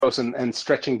and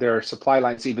stretching their supply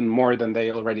lines even more than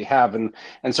they already have, and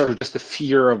sort of just the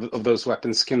fear of those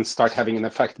weapons can start having an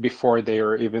effect before they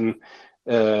are even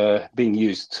being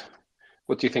used.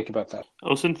 What do you think about that?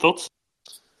 Osin, thoughts?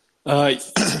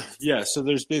 Yeah, so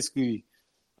there's basically,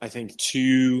 I think,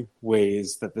 two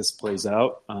ways that this plays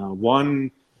out. One,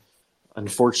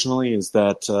 unfortunately, is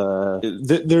that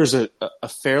there's a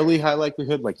fairly high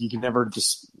likelihood, like you can never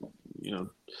just,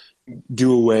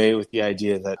 do away with the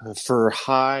idea that for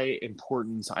high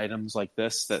importance items like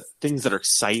this, that things that are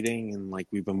exciting and like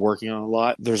we've been working on a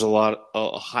lot, there's a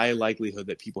high likelihood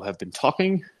that people have been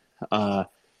talking.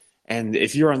 And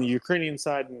if you're on the Ukrainian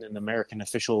side and an American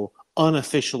official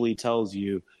unofficially tells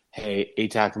you, hey,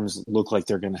 ATACMS look like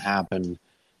they're going to happen,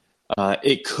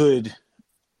 it could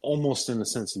almost in a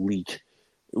sense leak,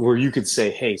 where you could say,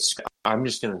 hey, I'm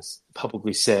just going to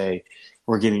publicly say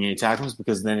we're getting ATACMS,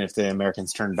 because then if the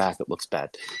Americans turn back, it looks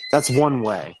bad. That's one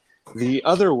way. The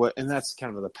other way, and that's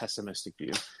kind of the pessimistic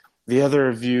view. The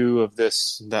other view of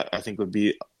this that I think would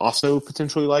be also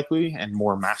potentially likely and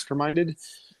more masterminded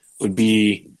would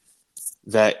be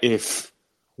that if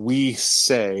we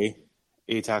say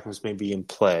ATACMS may be in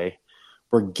play,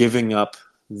 we're giving up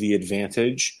the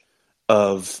advantage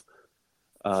of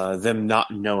them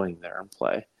not knowing they're in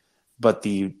play. But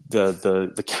the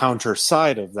counter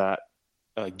side of that,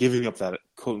 giving up that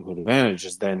quote unquote advantage,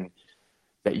 is then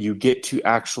that you get to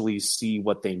actually see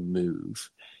what they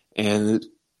move. And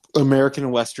American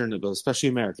and Western, but especially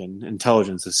American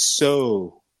intelligence is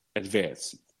so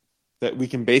advanced that we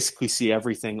can basically see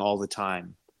everything all the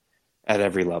time at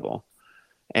every level.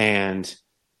 And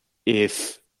we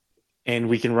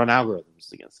can run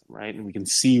algorithms against them, right? And we can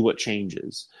see what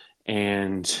changes.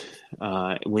 And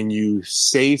when you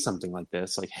say something like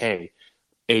this, like, hey,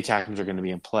 ATACMS are going to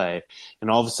be in play, and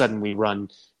all of a sudden we run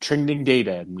trending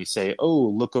data and we say, oh,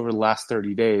 look, over the last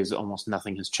 30 days, almost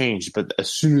nothing has changed. But as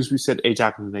soon as we said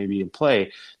ATACMS may be in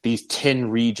play, these 10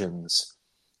 regions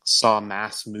saw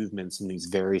mass movements in these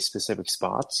very specific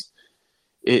spots.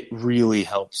 It really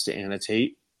helps to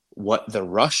annotate what the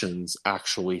Russians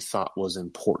actually thought was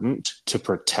important to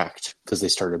protect, because they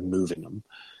started moving them.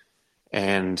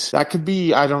 And that could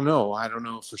be, I don't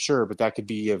know for sure, but that could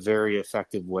be a very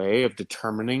effective way of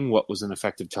determining what was an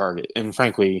effective target. And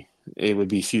frankly, it would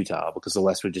be futile, because the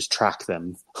West would just track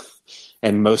them.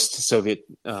 And most Soviet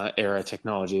era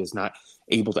technology is not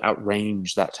able to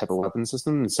outrange that type of weapon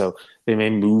system. And so they may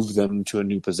move them to a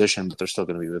new position, but they're still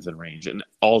going to be within range. And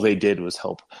all they did was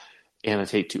help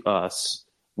annotate to us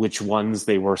which ones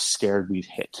they were scared we'd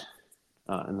hit.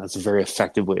 And that's a very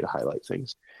effective way to highlight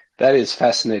things. That is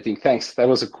fascinating. Thanks. That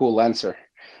was a cool answer.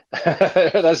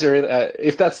 That's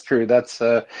if that's true,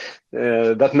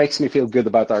 that makes me feel good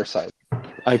about our side.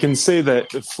 I can say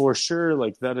that for sure,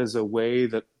 like that is a way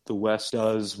that the West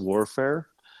does warfare.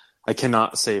 I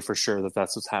cannot say for sure that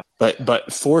that's what's happening,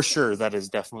 but for sure that is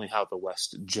definitely how the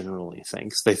West generally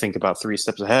thinks. They think about 3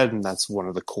 steps ahead, and that's one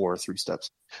of the core 3 steps.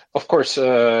 Of course,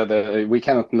 we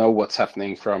cannot know what's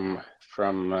happening from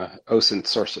OSINT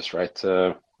sources, right?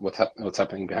 What's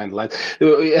happening behind the line.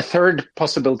 A third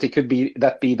possibility could be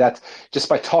that just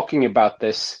by talking about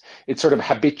this, it's sort of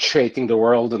habituating the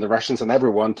world and the Russians and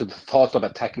everyone to the thought of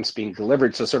ATACMS being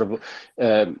delivered. So sort of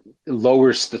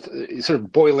lowers the sort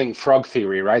of boiling frog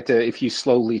theory, right? If you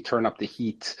slowly turn up the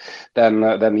heat, then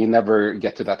you never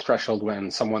get to that threshold when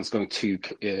someone's going to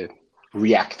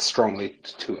react strongly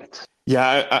to it.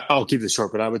 Yeah, I'll keep this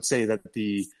short, but I would say that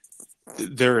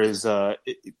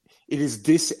it is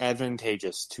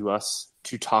disadvantageous to us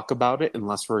to talk about it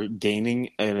unless we're gaining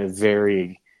a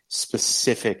very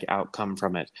specific outcome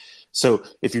from it. So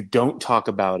if you don't talk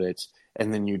about it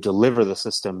and then you deliver the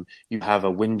system, you have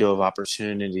a window of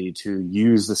opportunity to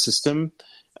use the system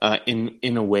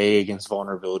in a way against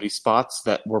vulnerability spots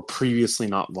that were previously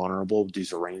not vulnerable due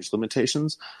to range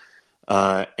limitations.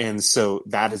 And so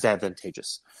that is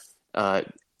advantageous.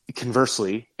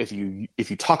 Conversely, if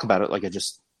you talk about it, like I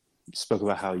just spoke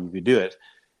about how you could do it,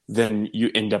 then you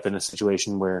end up in a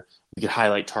situation where we could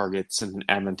highlight targets in an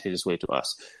advantageous way to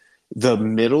us. The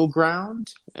middle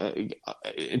ground,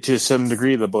 to some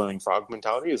degree, the boiling frog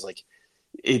mentality is like,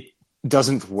 it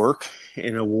doesn't work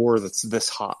in a war that's this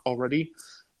hot already,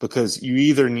 because you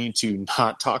either need to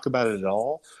not talk about it at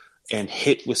all and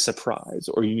hit with surprise,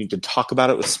 or you need to talk about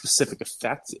it with specific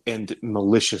effect and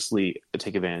maliciously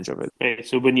take advantage of it. Right.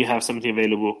 So when you have something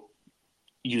available,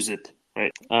 use it.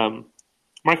 Right.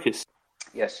 Marcus.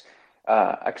 Yes.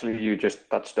 Actually, you just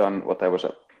touched on what I was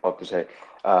about to say.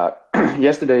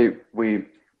 Yesterday, we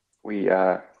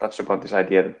touched about this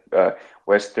idea that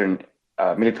Western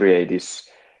military aid is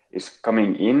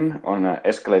coming in on an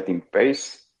escalating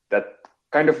pace. That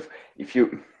kind of, if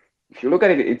you if you look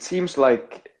at it, it seems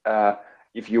like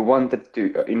if you wanted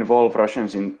to involve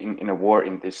Russians in a war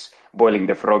in this boiling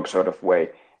the frog sort of way,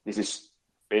 this is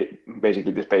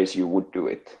basically the space you would do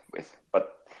it with.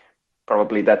 But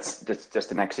probably that's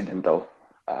just an accidental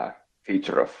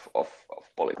feature of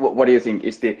politics. What do you think?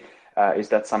 Is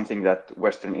that something that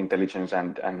Western intelligence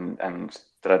and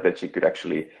strategy could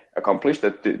actually accomplish?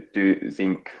 That do you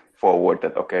think forward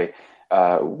that okay,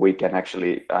 we can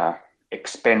actually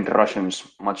expend Russians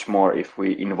much more if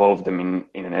we involve them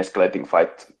in an escalating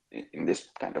fight in this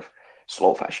kind of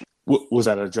slow fashion? Was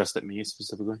that addressed at me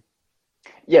specifically?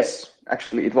 Yes,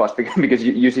 actually it was, because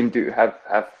you seem to have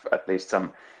at least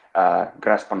some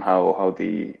grasp on how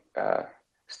the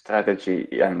strategy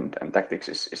and tactics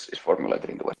is formulated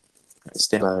in the West.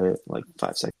 Stand by like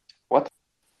 5 seconds. What?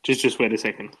 Just wait a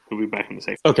second. We'll be back in a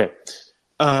second. Okay.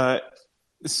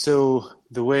 So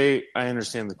the way I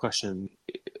understand the question,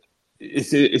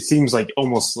 it seems like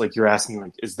almost like you're asking,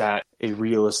 like, is that a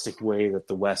realistic way that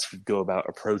the West would go about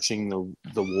approaching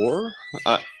the war?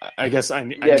 I guess I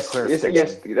need clarification.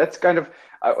 Yes. That's kind of.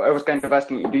 I was kind of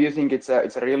asking. Do you think it's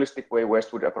a realistic way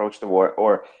West would approach the war,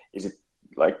 or is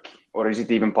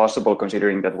it even possible,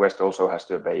 considering that West also has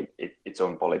to obey its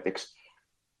own politics?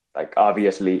 Like,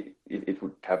 obviously, it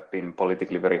would have been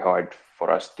politically very hard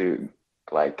for us to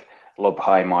lob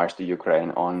HIMARS to Ukraine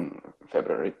on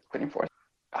February 24th.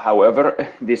 However,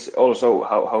 this also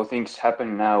how things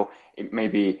happen now. It may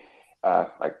be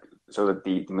so that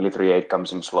the military aid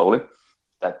comes in slowly.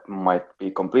 That might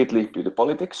be completely due to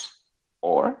politics,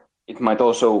 or it might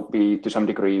also be to some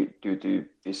degree due to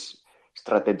this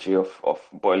strategy of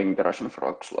boiling the Russian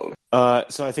frog slowly.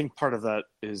 So I think part of that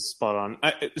is spot on.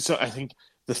 So I think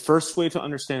the first way to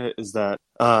understand it is that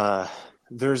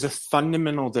there's a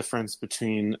fundamental difference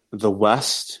between the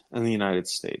West and the United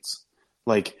States.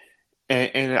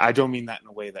 And I don't mean that in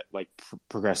a way that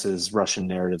progresses Russian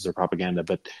narratives or propaganda,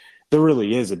 but there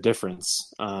really is a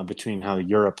difference between how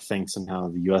Europe thinks and how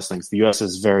the U.S. thinks. The U.S.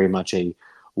 is very much a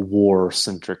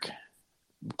war-centric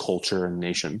culture and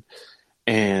nation,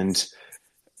 and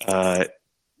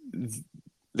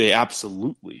they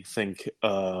absolutely think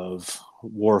of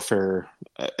warfare,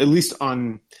 at least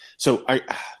on. So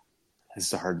this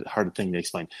is a hard thing to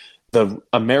explain. The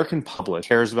American public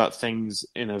cares about things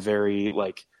in a very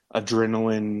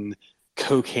adrenaline,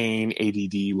 cocaine,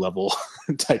 ADD level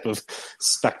type of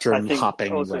spectrum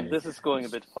hopping way. This is going a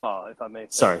bit far, if I may say.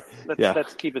 Sorry.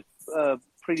 Let's keep it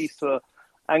pretty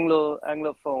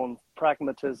Anglophone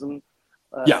pragmatism,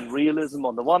 realism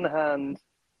on the one hand,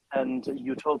 and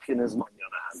utopianism on the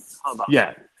other hand. How about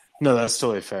that? No, that's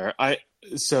totally fair.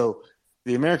 So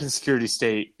the American security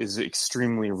state is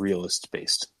extremely realist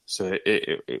based. So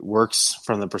it works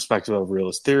from the perspective of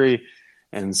realist theory,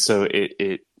 and so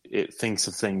it thinks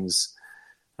of things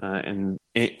and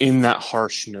in that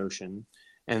harsh notion.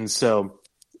 And so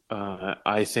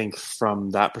I think from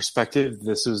that perspective,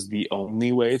 this is the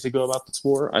only way to go about this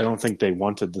war. I don't think they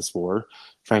wanted this war.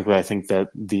 Frankly, I think that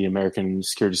the American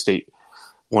security state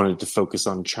wanted to focus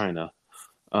on China.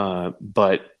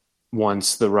 But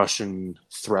once the Russian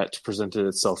threat presented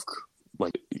itself,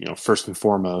 first and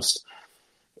foremost,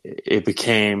 it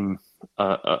became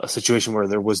a situation where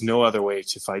there was no other way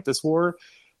to fight this war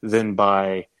than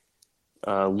by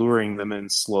luring them in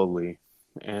slowly.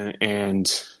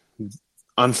 And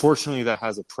unfortunately, that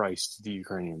has a price to the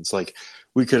Ukrainians.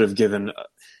 We could have given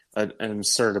an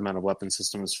absurd amount of weapon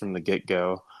systems from the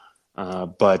get-go,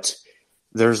 but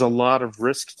there's a lot of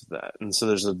risk to that. And so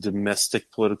there's a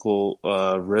domestic political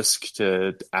risk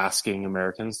to asking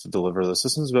Americans to deliver those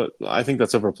systems, but I think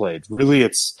that's overplayed. Really,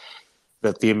 it's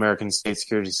that the American state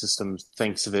security system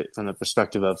thinks of it from the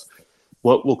perspective of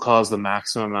what will cause the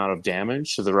maximum amount of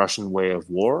damage to the Russian way of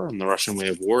war. And the Russian way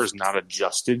of war is not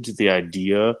adjusted to the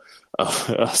idea of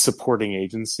a supporting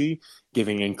agency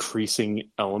giving increasing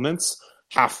elements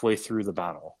halfway through the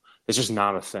battle. It's just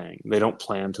not a thing. They don't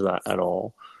plan to that at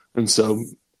all. And so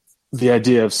the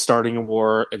idea of starting a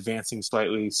war, advancing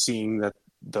slightly, seeing that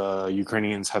the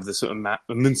Ukrainians have this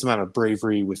immense amount of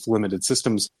bravery with limited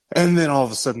systems, and then all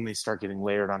of a sudden they start getting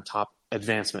layered on top,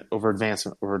 advancement over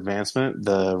advancement over advancement.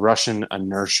 The Russian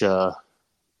inertia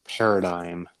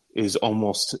paradigm is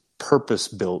almost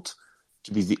purpose-built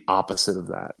to be the opposite of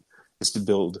that, is to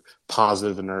build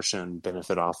positive inertia and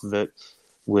benefit off of it.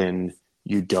 When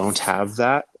you don't have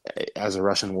that as a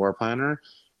Russian war planner,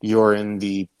 you're in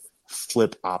the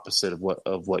flip opposite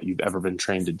of what you've ever been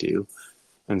trained to do.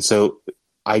 And so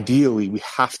ideally, we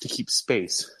have to keep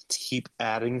space to keep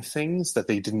adding things that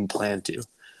they didn't plan to.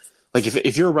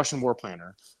 If you're a Russian war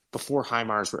planner, before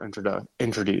HIMARS were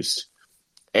introduced,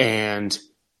 and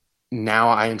now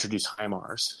I introduce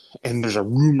HIMARS, and there's a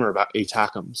rumor about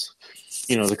ATACMS.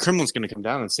 The Kremlin's going to come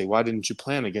down and say, why didn't you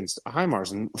plan against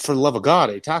HIMARS? And for the love of God,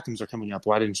 ATACMS are coming up.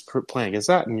 Why didn't you plan against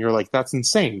that? And you're like, that's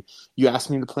insane. You asked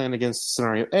me to plan against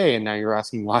scenario A, and now you're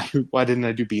asking why didn't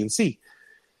I do B and C?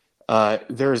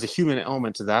 There is a human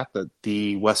element to that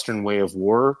the Western way of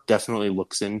war definitely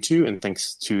looks into and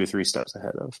thinks 2 or 3 steps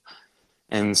ahead of.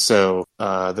 And so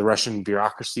the Russian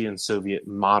bureaucracy and Soviet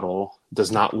model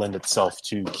does not lend itself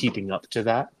to keeping up to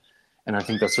that. And I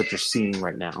think that's what you're seeing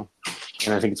right now.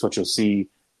 And I think it's what you'll see,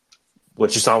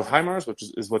 what you saw with HIMARS, which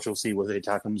is what you'll see with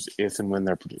ATACMS if and when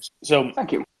they're produced. So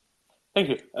Thank you.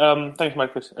 Thanks,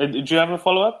 Marcus. Do you have a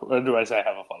follow-up, or do I have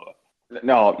a follow-up?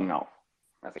 No.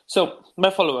 So my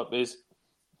follow-up is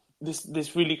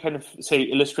this really kind of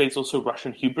illustrates also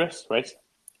Russian hubris, right?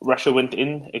 Russia went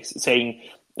in saying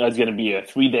it's going to be a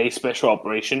 3-day special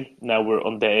operation. Now we're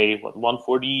on day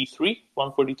 143,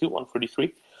 142,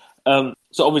 143.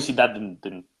 So obviously that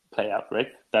didn't play out, right?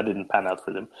 That didn't pan out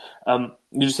for them.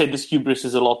 You just say this hubris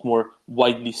is a lot more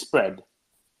widely spread,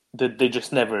 that they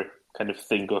just never kind of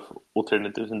think of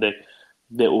alternatives, and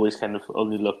they always kind of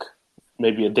only look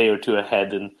maybe a day or two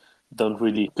ahead and don't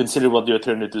really consider what the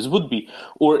alternatives would be?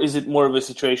 Or is it more of a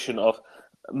situation of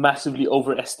massively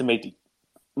overestimating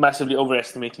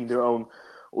their own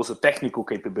also technical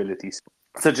capabilities?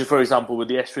 Such as, for example, with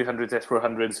the S-300s,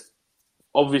 S-400s,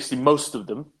 obviously most of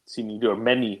them, seemingly there are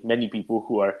many, many people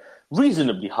who are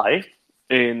reasonably high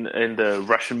in the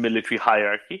Russian military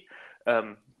hierarchy.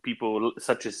 People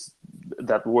such as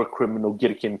that war criminal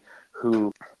Girkin,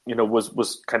 who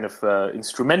was kind of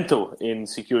instrumental in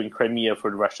securing Crimea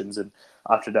for the Russians, and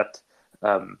after that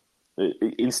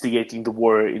instigating the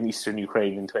war in eastern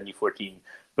Ukraine in 2014,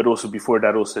 but also before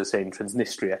that also say in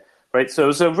Transnistria, right? So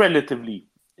it's a relatively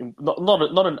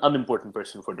not an unimportant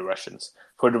person for the Russians,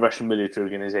 for the Russian military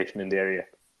organization in the area.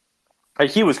 And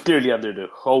he was clearly under the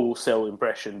wholesale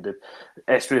impression that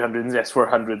S-300s and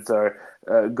S-400s are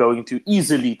going to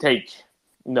easily take,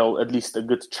 at least a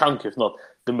good chunk, if not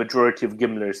the majority of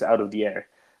Gimlers out of the air.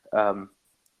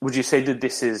 Would you say that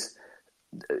this is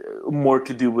more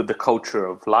to do with the culture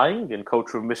of lying and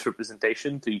culture of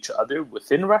misrepresentation to each other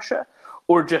within Russia,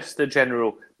 or just a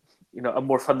general, a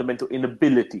more fundamental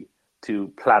inability to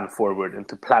plan forward and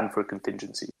to plan for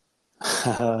contingency?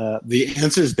 The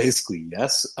answer is basically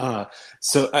yes. To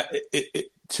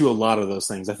a lot of those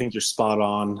things, I think you're spot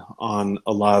on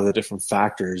a lot of the different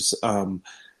factors. I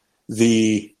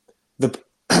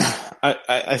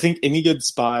think any good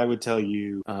spy would tell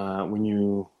you when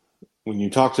you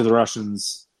talk to the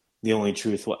Russians, the only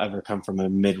truth will ever come from a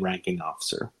mid-ranking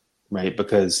officer, right?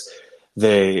 Because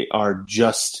they are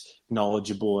just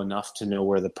knowledgeable enough to know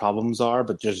where the problems are,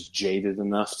 but just jaded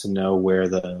enough to know where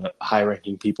the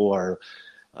high-ranking people are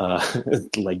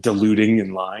deluding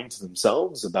and lying to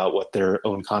themselves about what their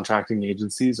own contracting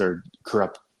agencies are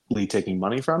corruptly taking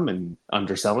money from and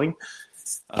underselling.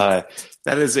 That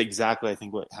is exactly, I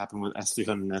think, what happened with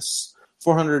S-300 and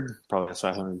S-400, probably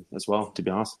S-500 as well, to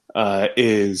be honest,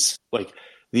 is like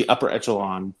the upper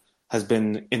echelon has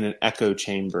been in an echo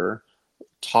chamber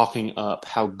talking up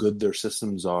how good their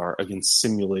systems are against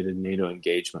simulated NATO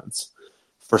engagements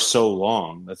for so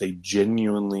long that they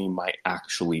genuinely might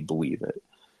actually believe it.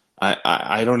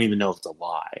 I don't even know if it's a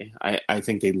lie. I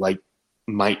think they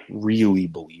might really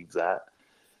believe that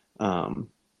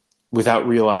without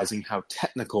realizing how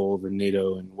technical the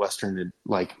NATO and Western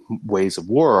ways of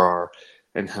war are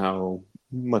and how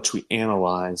much we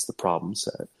analyze the problem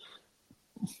set.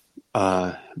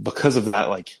 Because of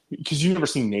that, because you've never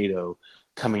seen NATO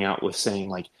coming out with saying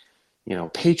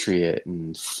Patriot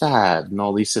and THAAD and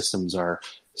all these systems are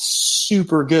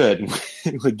super good,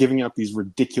 giving out these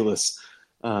ridiculous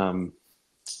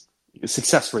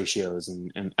success ratios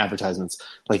and advertisements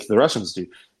like the Russians do.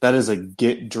 That is a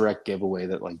direct giveaway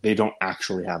that they don't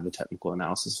actually have the technical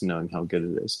analysis of knowing how good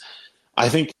it is. I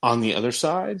think on the other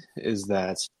side is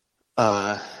that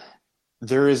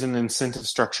there is an incentive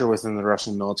structure within the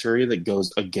Russian military that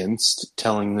goes against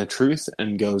telling the truth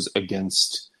and goes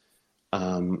against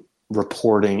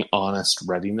reporting honest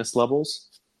readiness levels.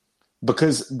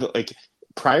 Because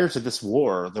prior to this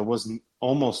war, there was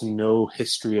almost no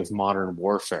history of modern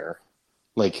warfare.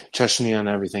 Chechnya and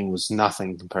everything was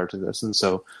nothing compared to this. And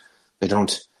so they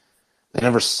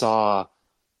never saw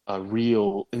a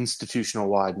real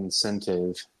institutional-wide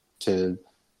incentive to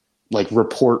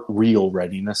report real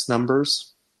readiness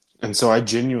numbers. And so I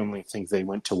genuinely think they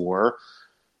went to war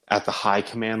at the high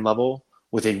command level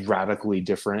with a radically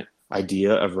different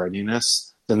idea of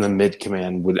readiness than the mid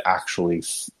command would actually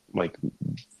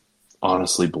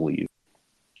honestly believe.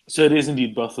 So it is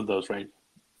indeed both of those, right?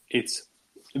 It's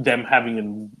them having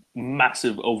a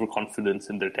massive overconfidence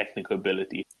in their technical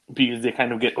ability, because they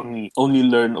kind of get only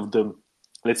learn of the,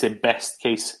 let's say, best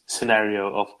case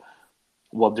scenario of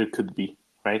what there could be,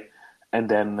 right? And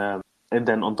then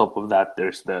on top of that,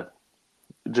 there's the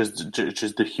just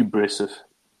the hubris of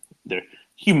their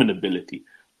human ability.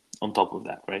 On top of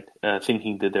that, right?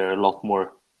 Thinking that they're a lot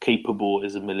more capable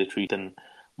as a military than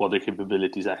what their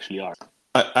capabilities actually are.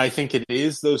 I think it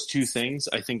is those two things.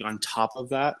 I think on top of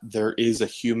that, there is a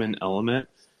human element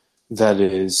that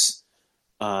is,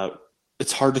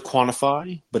 it's hard to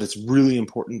quantify, but it's really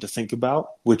important to think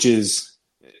about, which is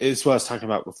what I was talking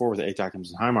about before with the ATACMS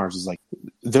and HIMARS, is like,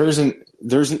 there's an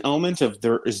element of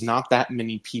there is not that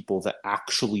many people that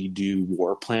actually do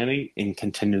war planning in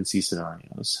contingency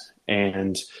scenarios.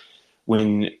 And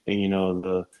when,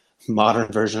 the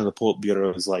modern version of the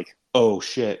Politburo is like, oh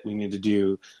shit, we need to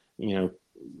do,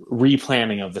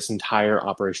 replanning of this entire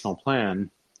operational plan,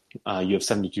 you have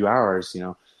 72 hours,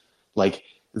 like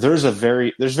there's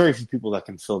very few people that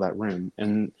can fill that room,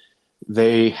 and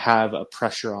they have a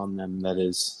pressure on them that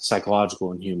is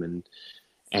psychological and human.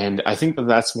 And I think that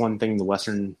that's one thing the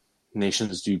Western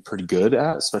nations do pretty good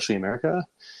at, especially America,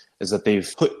 is that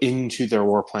they've put into their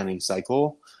war planning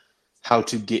cycle how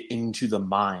to get into the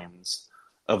minds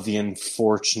of the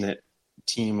unfortunate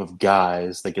team of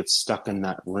guys that get stuck in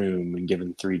that room and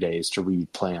given 3 days to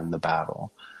replan the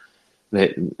battle,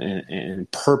 and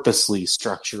purposely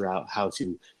structure out how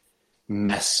to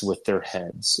mess with their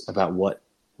heads about what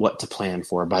to plan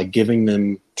for by giving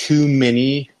them too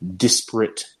many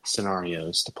disparate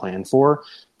scenarios to plan for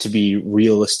to be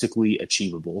realistically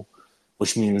achievable,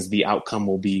 which means the outcome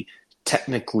will be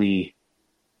technically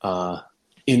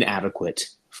inadequate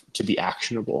to be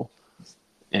actionable,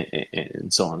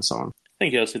 and so on and so on.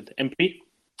 Thank you, Osin. MP?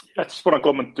 I just want to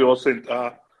comment to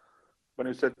Osin. When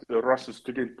you said the Russians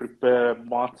didn't prepare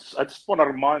much, I just want to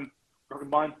remind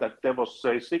that there was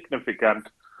a significant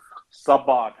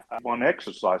Sabad one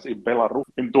exercise in Belarus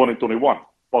in 2021.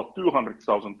 About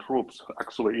 200,000 troops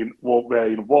actually were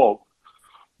involved.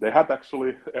 They had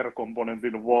actually air component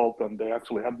involved, and they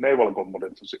actually had naval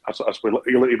components as well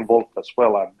involved as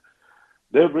well. And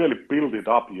they really built it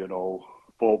up,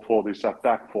 for this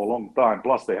attack for a long time.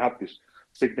 Plus, they had this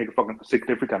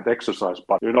significant exercise,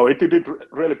 but it didn't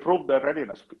really prove their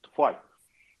readiness to fight.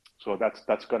 So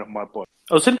that's kind of my point.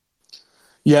 Osin?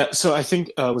 Yeah, so I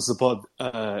think was the blood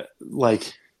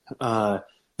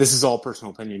this is all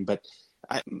personal opinion, but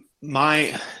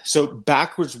so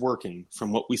backwards working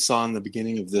from what we saw in the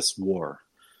beginning of this war,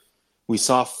 we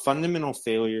saw fundamental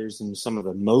failures in some of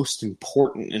the most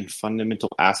important and fundamental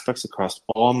aspects across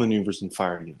all maneuvers and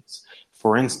fire units.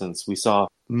 For instance, we saw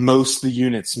most of the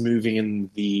units moving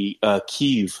in the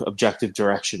Kyiv objective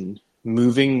direction,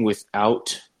 moving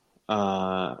without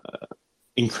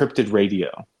encrypted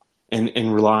radio,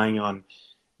 and relying on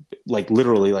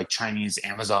literally Chinese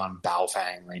Amazon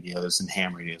Baofeng radios and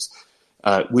ham radios,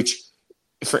 which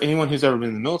for anyone who's ever been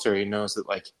in the military knows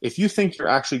that if you think you're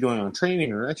actually going on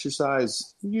training or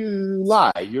exercise, you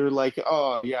lie. You're like,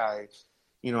 oh yeah,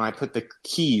 I put the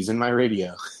keys in my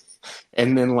radio,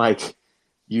 and then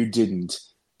you didn't.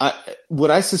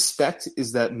 What I suspect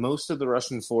is that most of the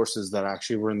Russian forces that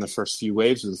actually were in the first few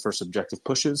waves of the first objective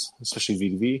pushes, especially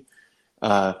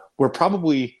VDV, were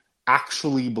probably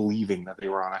actually believing that they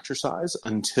were on exercise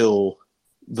until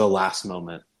the last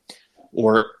moment,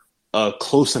 or a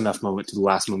close enough moment to the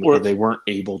last moment where they weren't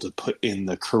able to put in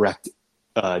the correct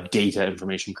data,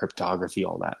 information, cryptography,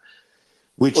 all that.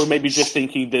 Or maybe just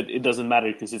thinking that it doesn't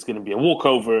matter because it's going to be a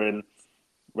walkover, and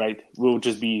we'll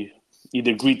just be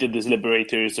either greeted as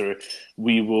liberators, or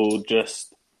we will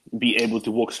just be able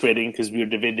to walk straight in because we're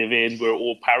David, we're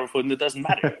all powerful, and it doesn't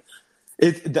matter.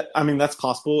 That's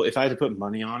possible. If I had to put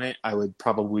money on it, I would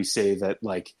probably say that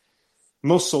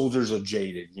most soldiers are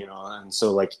jaded, and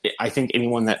so I think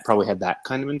anyone that probably had that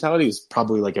kind of mentality was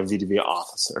probably a VDV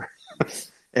officer.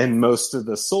 And most of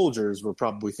the soldiers were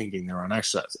probably thinking they were on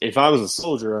exercise. If I was a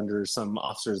soldier under some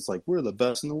officers we're the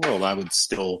best in the world, I would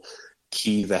still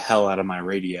key the hell out of my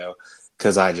radio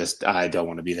because I don't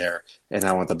want to be there and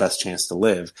I want the best chance to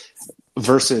live.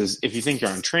 Versus if you think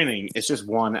you're on training, it's just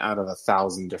one out of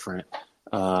 1,000 different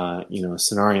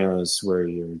scenarios where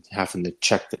you're having to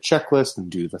check the checklist and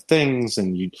do the things,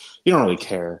 and you don't really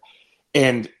care.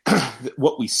 And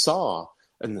what we saw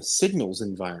in the signals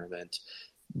environment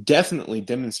definitely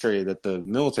demonstrated that the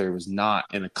military was not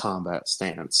in a combat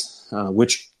stance,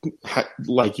 which,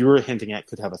 like you were hinting at,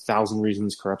 could have 1,000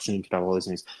 reasons. Corruption could have all these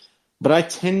things. But I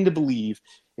tend to believe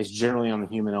it's generally on the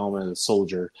human element of the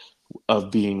soldier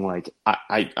of being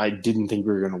I didn't think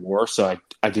we were going to war, so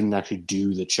I didn't actually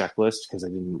do the checklist because I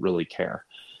didn't really care.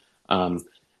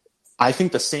 I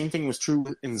think the same thing was true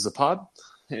in Zapad.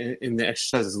 In the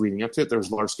exercises leading up to it, there was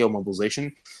large-scale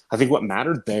mobilization. I think what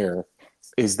mattered there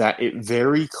is that it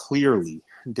very clearly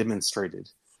demonstrated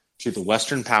to the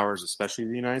Western powers, especially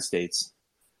the United States,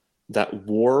 that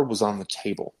war was on the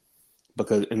table.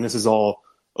 Because, and this is all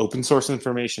open source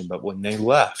information, but when they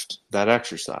left that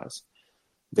exercise,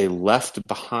 they left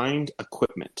behind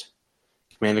equipment,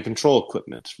 command and control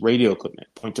equipment, radio equipment,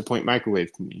 point-to-point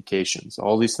microwave communications,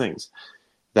 all these things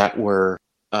that were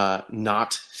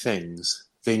not things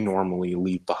they normally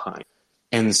leave behind.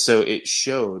 And so it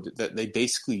showed that they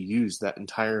basically used that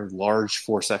entire large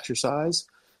force exercise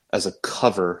as a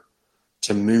cover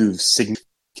to move significant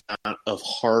amount of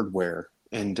hardware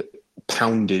and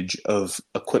poundage of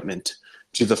equipment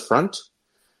to the front.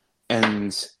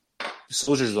 And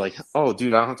soldiers are like, oh,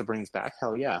 dude, I don't have to bring this back.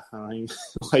 Hell yeah.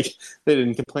 Like, they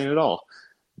didn't complain at all.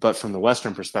 But from the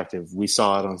Western perspective, we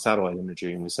saw it on satellite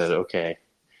imagery and we said, okay,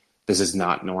 this is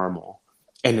not normal.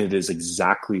 And it is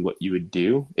exactly what you would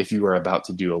do if you were about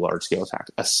to do a large-scale attack,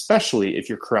 especially if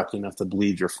you're corrupt enough to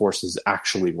believe your forces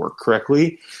actually work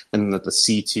correctly and that the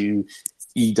C2,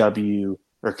 EW,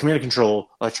 or command and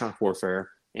control, electronic warfare,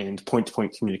 and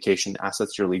point-to-point communication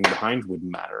assets you're leaving behind would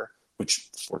matter, which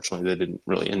fortunately they didn't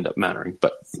really end up mattering.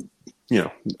 But, you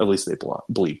know, at least they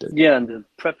believed it. Yeah, and the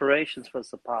preparations for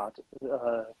Zapad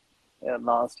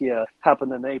last year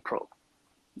happened in April.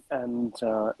 And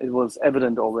it was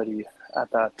evident already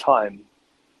at that time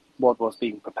what was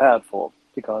being prepared for,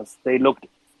 because they looked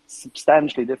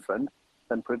substantially different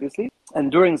than previously. And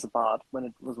during Zapad, when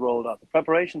it was rolled out, the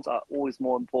preparations are always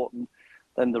more important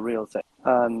than the real thing.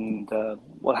 And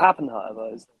what happened, however,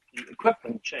 is that the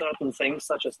equipment changed. Certain things,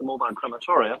 such as the mobile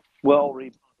crematoria, were already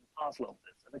part and parcel of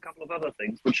this, and a couple of other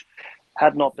things which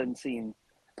had not been seen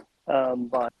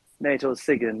by NATO's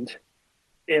SIGINT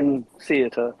in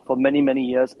theater for many, many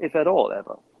years, if at all,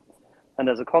 ever. And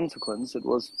as a consequence, it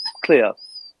was clear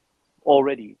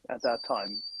already at that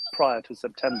time, prior to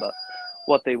September,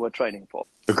 what they were training for.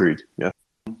 Agreed, yeah.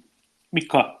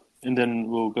 Mika, and then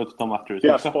we'll go to Tom after.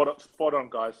 Yeah, spot on,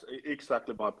 guys.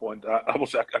 Exactly my point. I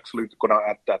was actually going to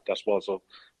add that as well. So,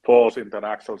 force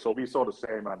interaction. So, we saw the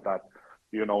same, and that,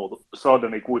 you know,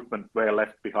 certain equipment were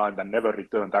left behind and never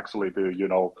returned actually to, you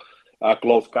know,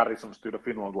 close garrisons to the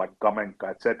Finland, like Kamenka,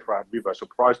 etc. We were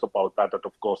surprised about that. And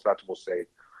of course, that was a,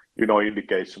 you know,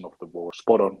 indication of the war.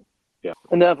 Spot on. Yeah.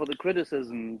 And therefore, the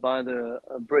criticism by the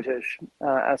British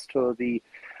as to the,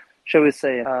 shall we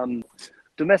say,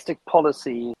 domestic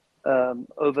policy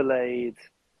overlaid,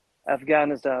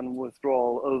 Afghanistan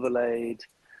withdrawal overlaid,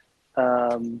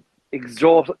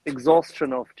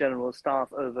 exhaustion of general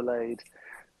staff overlaid,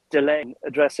 delaying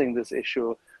addressing this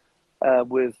issue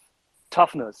with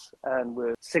toughness and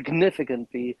with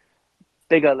significantly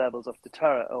bigger levels of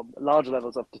large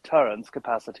levels of deterrence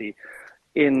capacity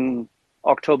in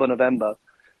October, November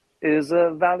is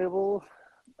a valuable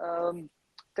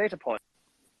data point.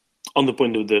 On the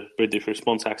point of the British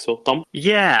response, Axel, Tom?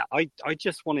 Yeah, I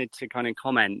just wanted to kind of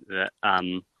comment that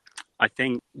I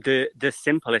think the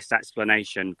simplest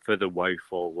explanation for the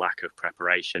woeful lack of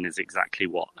preparation is exactly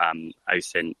what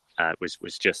OSINT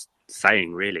was just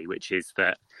saying, really, which is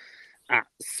that at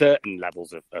certain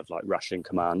levels of like Russian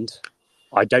command,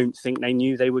 I don't think they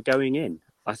knew they were going in.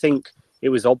 I think it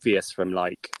was obvious from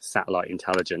like satellite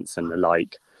intelligence and the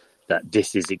like that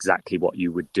this is exactly what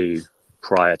you would do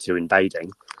prior to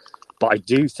invading. But I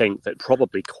do think that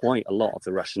probably quite a lot of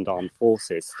the Russian armed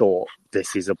forces thought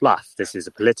this is a bluff. This is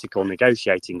a political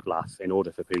negotiating bluff in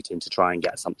order for Putin to try and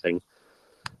get something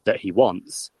that he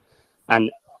wants.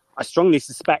 And I strongly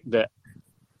suspect that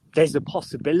there's a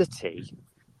possibility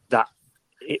that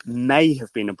it may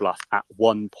have been a bluff at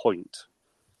one point.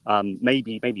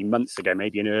 Maybe months ago,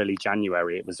 maybe in early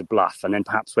January, it was a bluff. And then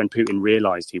perhaps when Putin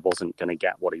realized he wasn't going to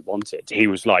get what he wanted, he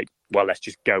was like, well, let's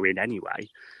just go in anyway.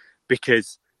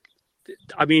 Because,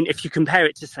 I mean, if you compare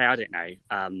it to, say, I don't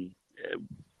know,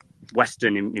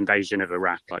 Western invasion of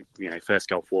Iraq, like, you know, first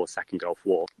Gulf War, second Gulf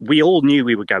War, we all knew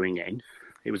we were going in.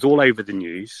 It was all over the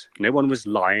news. No one was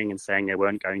lying and saying they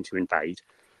weren't going to invade.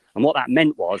 And what that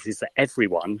meant is that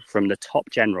everyone from the top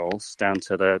generals down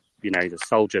to the, you know, the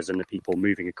soldiers and the people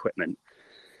moving equipment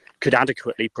could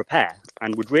adequately prepare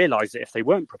and would realize that if they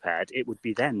weren't prepared, it would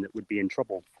be them that would be in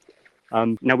trouble.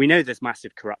 Now, we know there's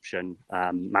massive corruption,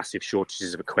 massive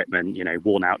shortages of equipment, you know,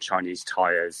 worn out Chinese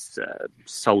tires,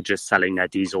 soldiers selling their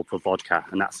diesel for vodka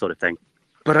and that sort of thing.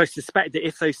 But I suspect that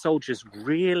if those soldiers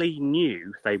really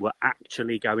knew they were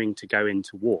actually going to go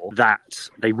into war, that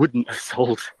they wouldn't have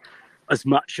sold as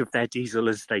much of their diesel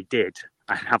as they did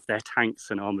and have their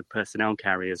tanks and armoured personnel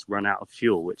carriers run out of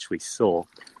fuel, which we saw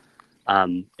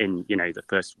in, you know, the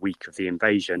first week of the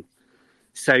invasion.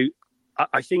 So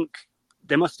I think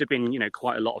there must have been,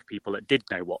 quite a lot of people that did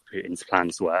know what Putin's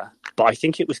plans were, but I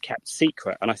think it was kept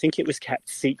secret. And I think it was kept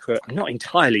secret, I'm not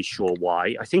entirely sure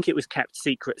why. I think it was kept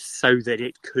secret so that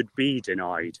it could be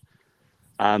denied.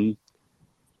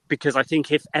 Because I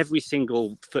think if every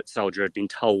single foot soldier had been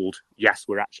told, yes,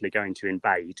 we're actually going to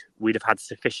invade, we'd have had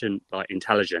sufficient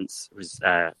intelligence,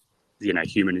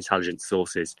 human intelligence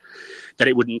sources, that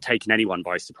it wouldn't have taken anyone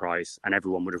by surprise, and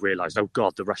everyone would have realised, oh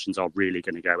God, the Russians are really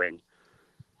going to go in.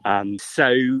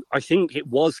 So I think it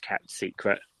was kept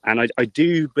secret. And I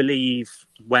do believe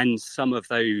when some of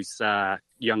those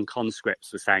young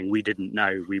conscripts were saying, we didn't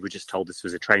know, we were just told this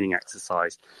was a training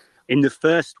exercise. In the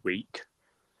first week,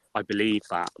 I believe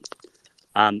that.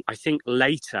 I think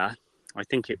later, I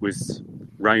think it was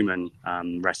Roman,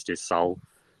 rest his soul,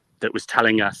 that was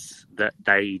telling us that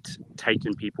they'd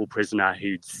taken people prisoner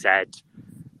who'd said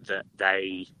that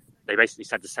they basically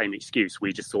said the same excuse.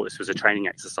 We just thought this was a training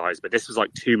exercise, but this was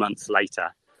like 2 months later,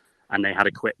 and they had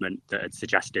equipment that had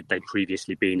suggested they'd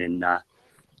previously been in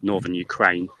northern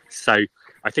Ukraine. So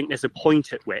I think there's a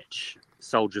point at which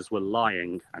soldiers were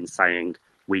lying and saying,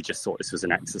 we just thought this was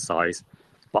an exercise.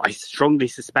 But I strongly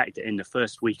suspect that in the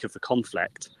first week of the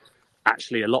conflict,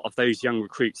 actually a lot of those young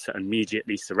recruits that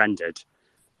immediately surrendered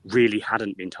really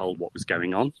hadn't been told what was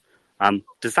going on.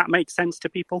 Does that make sense to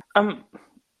people?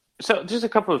 So just a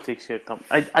couple of things here, Tom.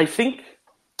 I think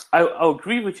I'll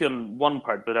agree with you on one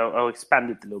part, but I'll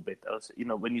expand it a little bit.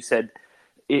 When you said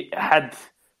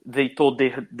they thought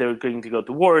they were going to go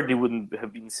to war, they wouldn't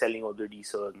have been selling all their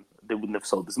diesel, and they wouldn't have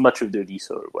sold as much of their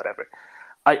diesel or whatever.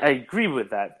 I agree with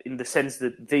that in the sense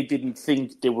that they didn't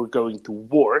think they were going to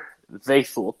war. They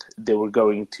thought they were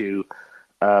going to,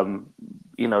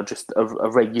 just a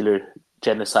regular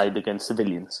genocide against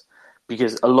civilians.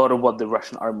 Because a lot of what the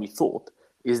Russian army thought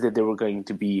is that they were going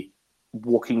to be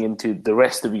walking into the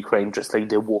rest of Ukraine just like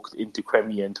they walked into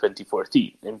Crimea in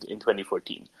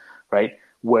 2014, right?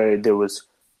 Where there was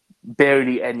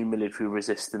barely any military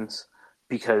resistance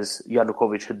because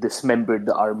Yanukovych had dismembered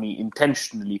the army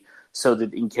intentionally so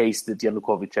that in case that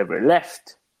Yanukovych ever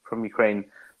left from Ukraine,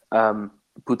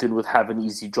 Putin would have an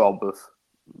easy job of,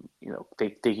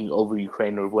 taking over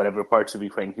Ukraine or whatever parts of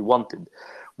Ukraine he wanted.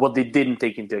 What they didn't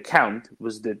take into account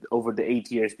was that over the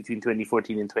 8 years between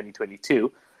 2014 and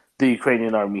 2022, the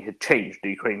Ukrainian army had changed. The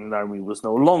Ukrainian army was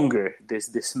no longer this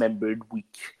dismembered,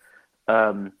 weak,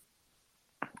 ruin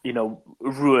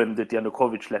that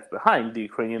Yanukovych left behind. The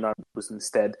Ukrainian army was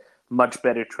instead much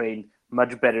better trained,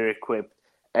 much better equipped,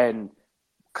 and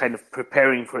kind of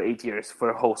preparing for 8 years for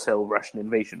a wholesale Russian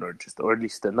invasion, or at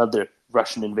least another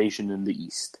Russian invasion in the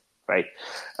east, right?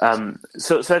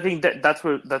 So I think that's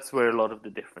where a lot of the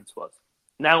difference was.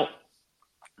 Now,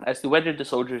 as to whether the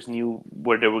soldiers knew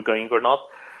where they were going or not,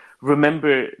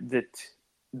 remember that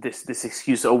this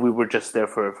excuse, we were just there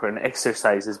for an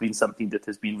exercise, has been something that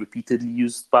has been repeatedly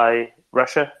used by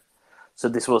Russia. So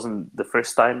this wasn't the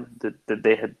first time that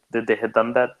they had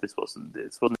done that. This wasn't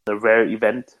a rare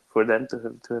event for them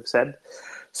to have said.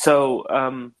 So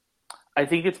I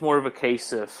think it's more of a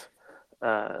case of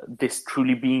this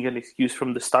truly being an excuse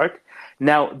from the start.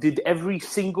 Now, did every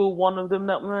single one of them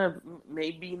know?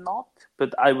 Maybe not,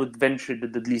 but I would venture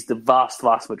that at least the vast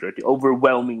majority,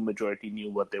 overwhelming majority, knew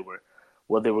what they were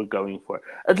going for.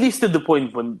 At least at the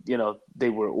point when they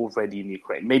were already in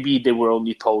Ukraine. Maybe they were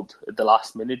only told at the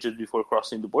last minute just before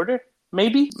crossing the border.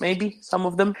 Maybe some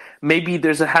of them. Maybe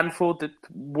there's a handful that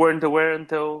weren't aware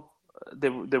until they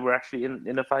were actually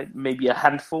in a fight. Maybe a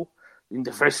handful in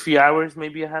the first few hours.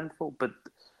 Maybe a handful, but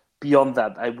beyond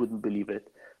that, I wouldn't believe it.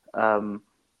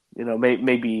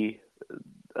 Maybe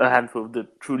a handful of the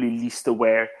truly least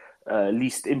aware,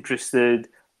 least interested.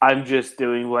 I'm just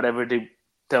doing whatever they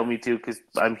tell me to because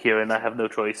I'm here and I have no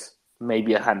choice.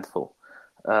 Maybe a handful,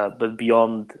 but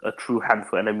beyond a true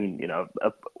handful, and I mean,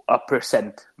 a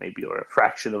percent maybe, or a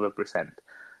fraction of a percent.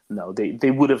 No,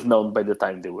 they would have known by the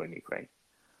time they were in Ukraine.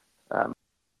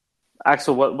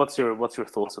 Axel, what's your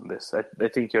thoughts on this? I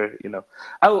think you're,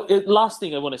 last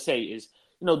thing I want to say is,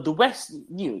 the West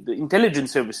knew, the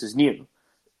intelligence services knew.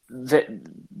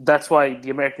 That's why the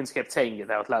Americans kept saying it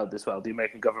out loud as well. The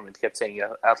American government kept saying it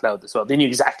out loud as well. They knew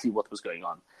exactly what was going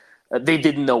on. They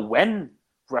didn't know when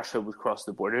Russia would cross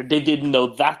the border. They didn't know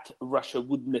that Russia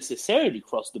would necessarily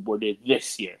cross the border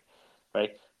this year,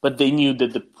 right? But they knew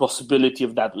that the possibility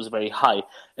of that was very high.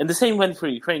 And the same went for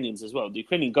Ukrainians as well. The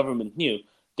Ukrainian government knew.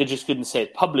 They just couldn't say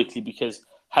it publicly because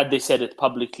had they said it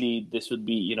publicly, this would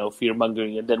be,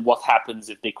 fear-mongering. And then what happens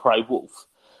if they cry wolf?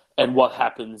 And what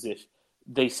happens if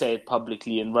they say it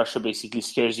publicly and Russia basically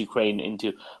scares Ukraine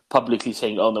into publicly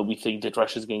saying, oh no, we think that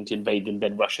Russia is going to invade, and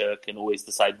then Russia can always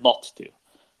decide not to.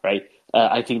 right?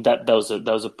 I think that was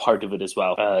a part of it as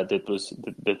well.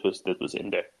 That was in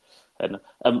there. And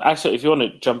actually, if you want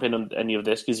to jump in on any of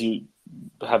this, because you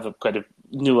have a quite a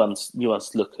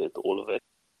nuanced look at all of it,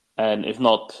 and if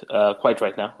not quite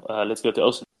right now, let's go to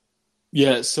Osen.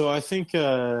 Yeah, so I think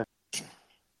I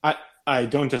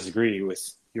don't disagree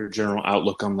with your general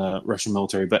outlook on the Russian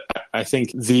military, but I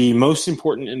think the most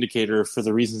important indicator, for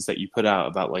the reasons that you put out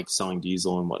about like selling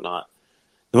diesel and whatnot,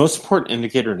 the most important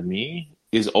indicator to me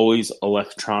is always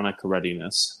electronic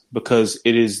readiness, because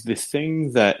it is the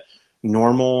thing that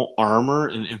normal armor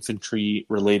and infantry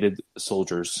related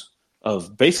soldiers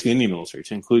of basically any military,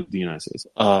 to include the United States,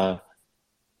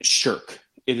 shirk.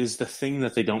 It is the thing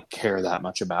that they don't care that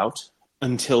much about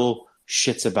until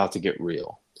shit's about to get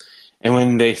real. And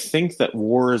when they think that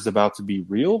war is about to be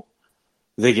real,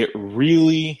 they get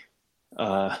really,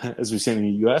 as we say in the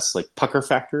U.S., like pucker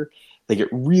factor. They get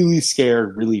really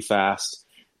scared really fast,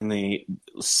 and they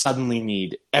suddenly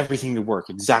need everything to work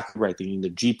exactly right. They need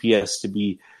their GPS to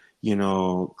be,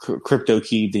 crypto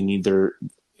keyed. They need their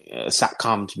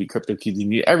SATCOM to be crypto keyed. They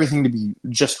need everything to be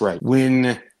just right.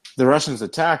 When the Russians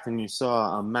attacked, and you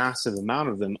saw a massive amount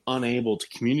of them unable to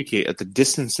communicate at the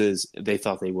distances they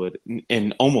thought they would,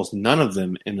 and almost none of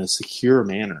them in a secure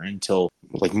manner until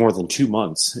like more than 2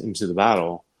 months into the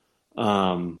battle.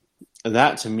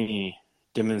 That to me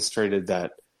demonstrated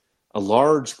that a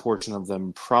large portion of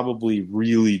them probably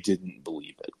really didn't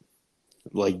believe it.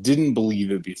 Like, didn't believe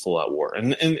it would be full-out war.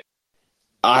 And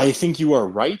I think you are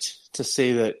right to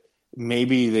say that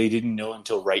maybe they didn't know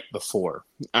until right before.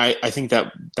 I think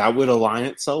that would align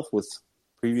itself with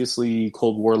previously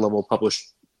Cold War level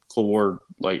published Cold War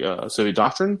Soviet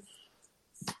doctrine,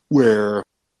 where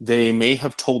they may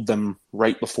have told them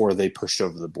right before they pushed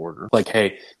over the border, like,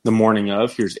 hey, the morning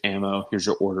of, here's ammo, here's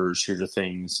your orders, here's your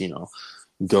things,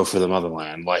 go for the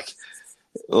motherland.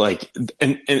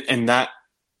 And that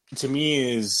to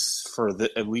me is,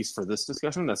 at least for this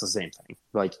discussion, that's the same thing.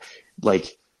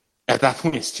 Like at that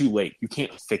point, it's too late. You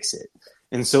can't fix it.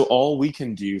 And so all we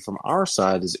can do from our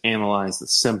side is analyze the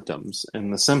symptoms.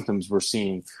 And the symptoms we're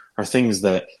seeing are things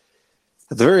that,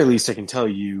 at the very least, I can tell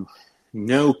you,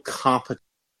 no competent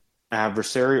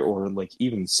adversary or like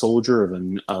even soldier of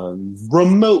a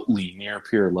remotely near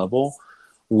peer level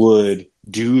would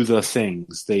do the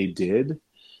things they did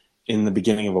in the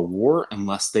beginning of a war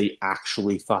unless they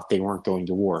actually thought they weren't going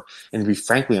to war. And to be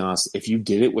frankly honest, if you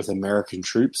did it with American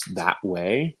troops that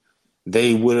way,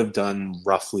 they would have done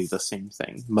roughly the same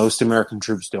thing. Most American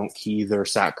troops don't key their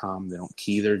SATCOM, they don't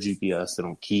key their GPS, they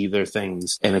don't key their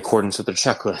things in accordance with their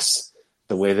checklists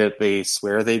the way that they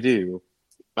swear they do,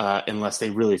 unless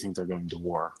they really think they're going to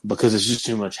war, because it's just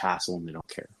too much hassle and they don't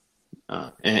care.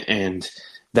 And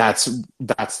that's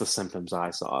the symptoms I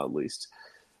saw, at least,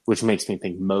 which makes me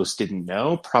think most didn't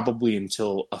know, probably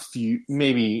until a few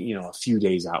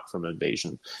days out from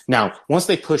invasion. Now, once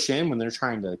they push in, when they're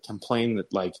trying to complain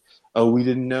that, like, oh, we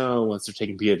didn't know, once they're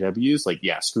taking POWs, like,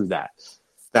 yeah, screw that.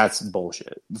 That's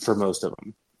bullshit for most of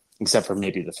them, except for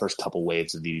maybe the first couple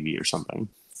waves of VDV or something.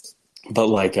 But,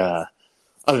 like, other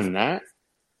than that,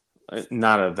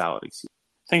 not a valid excuse.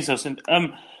 Thanks, Austin.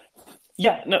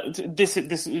 Yeah, no, this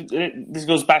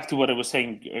goes back to what I was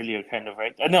saying earlier, kind of,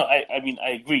 right? No, I mean, I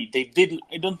agree. They didn't.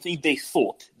 I don't think they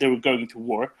thought they were going to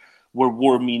war, where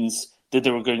war means that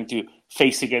they were going to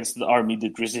face against the army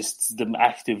that resists them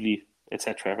actively,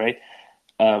 etc. Right?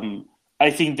 I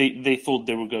think they thought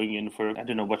they were going in for, I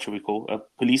don't know, what should we call, a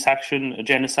police action, a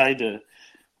genocide,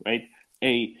 right?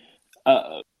 A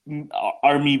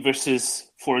army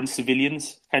versus foreign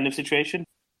civilians kind of situation.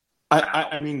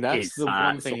 I mean, that's the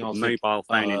one thing I'll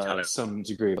take some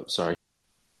degree of. Sorry.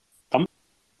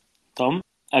 Tom?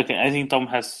 Okay, I think Tom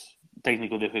has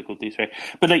technical difficulties, right?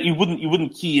 But like, you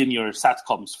wouldn't key in your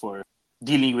SATCOMs for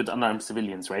dealing with unarmed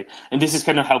civilians, right? And this is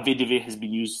kind of how VDV has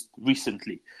been used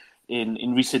recently,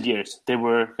 in recent years. They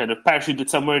were kind of parachuted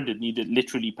somewhere that needed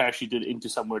literally parachuted into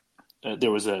somewhere.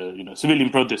 There was a civilian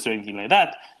protest or anything like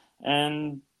that,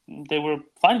 and they were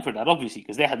fine for that, obviously,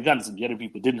 because they had guns and the other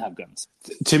people didn't have guns.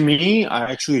 To me,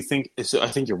 I think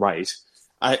you're right,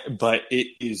 but it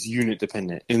is unit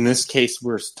dependent. In this case,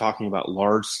 we're talking about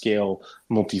large-scale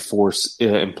multi-force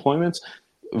employment.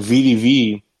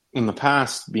 VDV, in the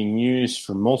past, being used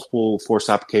for multiple force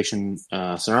application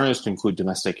scenarios to include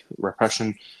domestic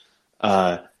repression,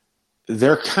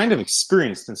 they're kind of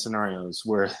experienced in scenarios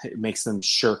where it makes them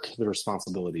shirk the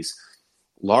responsibilities.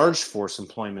 Large force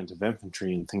employment of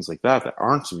infantry and things like that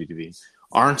aren't VDV,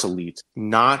 aren't elite,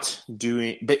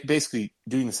 basically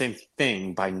doing the same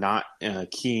thing by not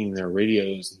keying their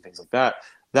radios and things like that.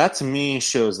 That to me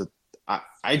shows that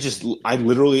I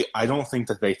don't think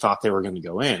that they thought they were going to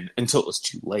go in until it was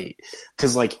too late.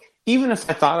 Because, like, even if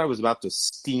I thought I was about to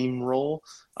steamroll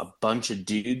a bunch of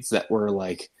dudes that were,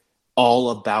 like,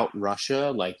 all about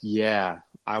Russia, like, yeah,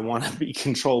 I want to be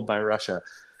controlled by Russia,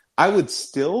 I would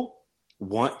still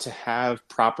want to have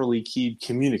properly keyed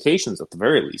communications at the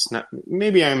very least.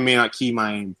 Maybe I may not key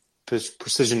my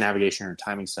precision navigation or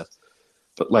timing stuff,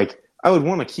 but, like, I would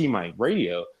want to key my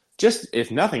radio, just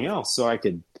if nothing else, so I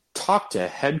could talk to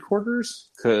headquarters,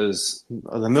 because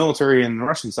the military and the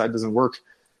Russian side doesn't work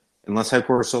unless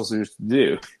headquarters tells us to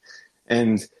do.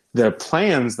 And the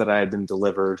plans that I had been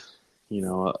delivered,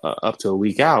 up to a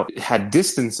week out, had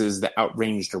distances that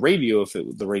outranged a radio if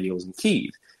the radio wasn't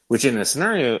keyed, which in a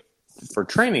scenario for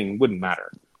training wouldn't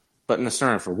matter. But in a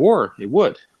scenario for war, it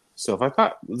would. So if I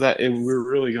thought that we were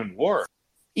really going to war,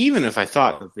 even if I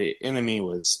thought that the enemy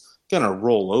was going to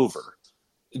roll over,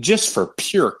 just for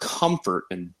pure comfort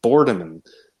and boredom and,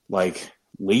 like,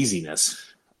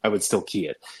 laziness, I would still key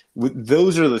it.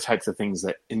 Those are the types of things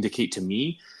that indicate to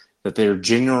me that there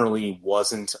generally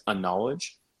wasn't a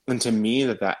knowledge. And to me,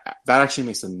 that actually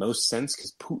makes the most sense,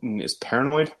 because Putin is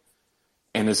paranoid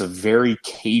and is a very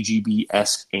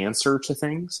KGB-esque answer to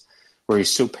things, where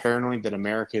he's so paranoid that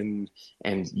American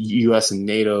and U.S. and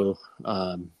NATO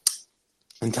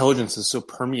intelligence is so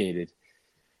permeated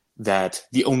that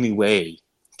the only way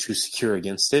to secure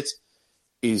against it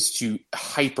is to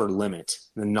hyper-limit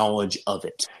the knowledge of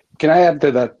it. Can I add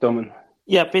to that, Domin?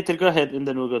 Yeah, Peter, go ahead, and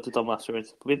then we'll go to Tom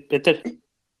afterwards. Peter?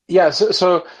 Yeah,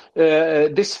 so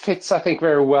this fits, I think,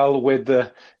 very well with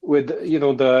the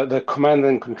command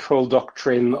and control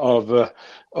doctrine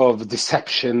of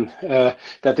deception.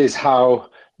 That is how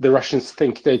the Russians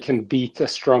think they can beat a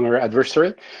stronger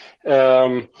adversary,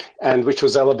 and which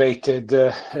was elevated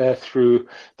through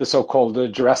the so-called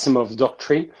Gerasimov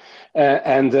doctrine.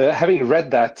 And having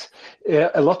read that,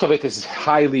 a lot of it is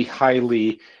highly,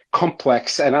 highly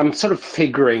complex, and I'm sort of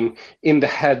figuring in the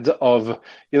head of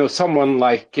someone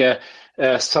like a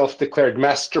self-declared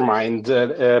mastermind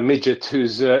midget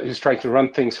who's trying to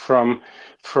run things from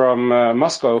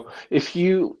Moscow. If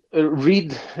you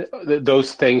read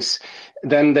those things,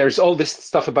 then there's all this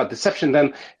stuff about deception.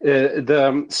 Then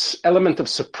the element of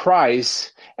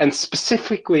surprise, and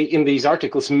specifically in these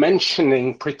articles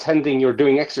mentioning pretending you're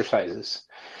doing exercises.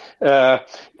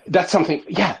 That's something.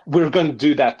 Yeah, we're going to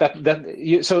do that.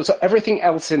 So everything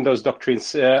else in those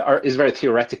doctrines is very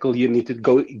theoretical. You need to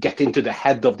go get into the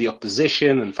head of the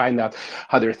opposition and find out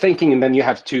how they're thinking, and then you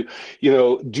have to,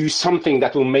 do something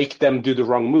that will make them do the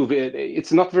wrong move.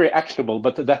 It's not very actionable.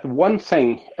 But that one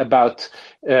thing about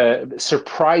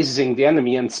surprising the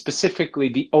enemy, and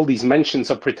specifically all these mentions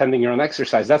of pretending you're on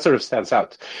exercise, that sort of stands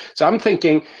out. So I'm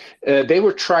thinking they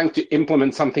were trying to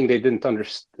implement something they didn't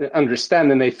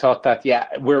understand, and they thought that,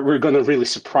 we're going to really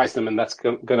surprise them, and that's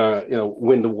going to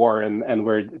win the war, and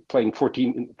we're playing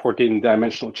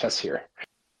 14-dimensional chess here.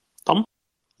 Tom?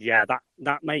 Yeah,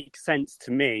 that makes sense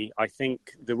to me. I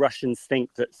think the Russians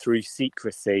think that through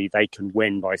secrecy they can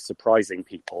win by surprising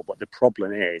people, but the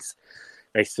problem is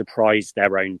they surprise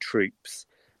their own troops.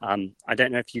 I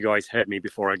don't know if you guys heard me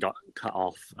before I got cut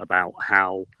off about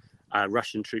how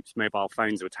Russian troops' mobile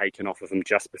phones were taken off of them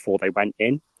just before they went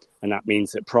in. And that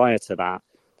means that prior to that,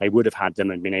 they would have had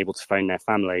them and been able to phone their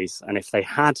families. And if they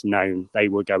had known they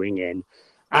were going in,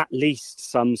 at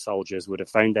least some soldiers would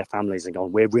have phoned their families and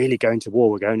gone, we're really going to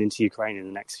war. We're going into Ukraine in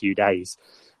the next few days.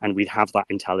 And we'd have that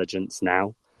intelligence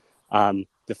now.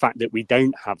 The fact that we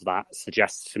don't have that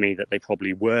suggests to me that they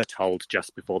probably were told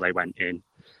just before they went in.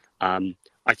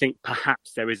 I think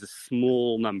perhaps there is a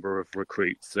small number of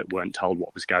recruits that weren't told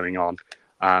what was going on.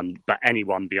 But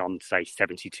anyone beyond, say,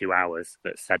 72 hours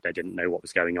that said they didn't know what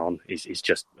was going on is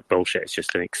just bullshit. It's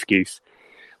just an excuse.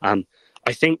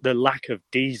 I think the lack of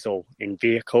diesel in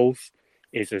vehicles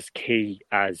is as key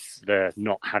as the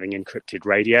not having encrypted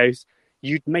radios.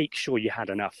 You'd make sure you had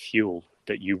enough fuel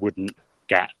that you wouldn't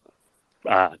get,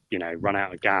 run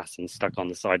out of gas and stuck on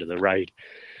the side of the road.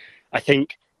 I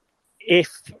think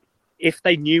if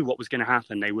they knew what was going to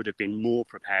happen, they would have been more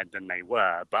prepared than they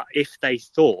were. But if they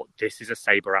thought this is a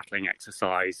saber-rattling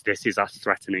exercise, this is us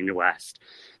threatening the West,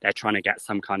 they're trying to get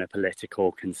some kind of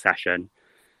political concession,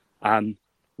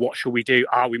 what shall we do?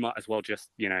 We might as well just,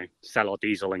 sell our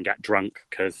diesel and get drunk,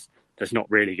 because there's not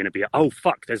really going to be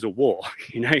there's a war.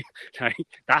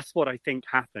 That's what I think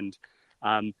happened.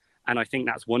 And I think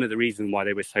that's one of the reasons why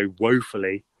they were so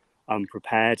woefully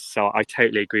unprepared. So I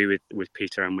totally agree with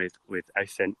Peter and with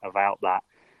Osin about that.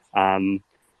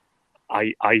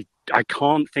 I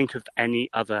can't think of any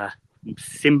other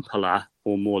simpler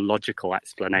or more logical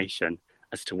explanation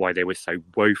as to why they were so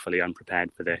woefully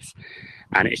unprepared for this.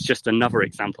 And it's just another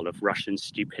example of Russian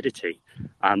stupidity.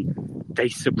 They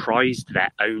surprised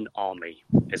their own army,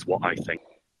 is what I think.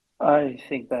 I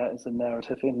think there is a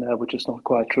narrative in there which is not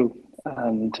quite true.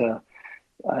 And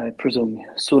I presume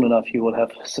soon enough you will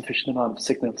have sufficient amount of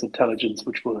signals intelligence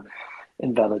which will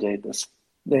invalidate this.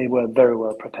 They were very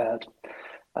well prepared,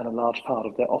 and a large part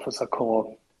of their officer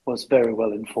corps was very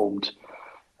well informed.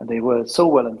 And they were so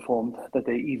well informed that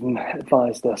they even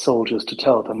advised their soldiers to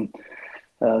tell them,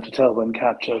 when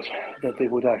captured, that they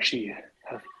would actually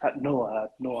have had no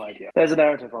idea. There's a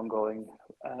narrative ongoing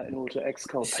in order to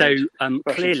exculpate. So Russian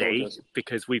clearly, soldiers.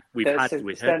 because we've There's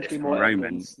heard this from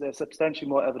Roman. There's substantially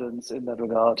more evidence in that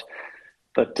regard,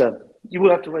 but you will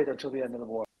have to wait until the end of the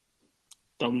war.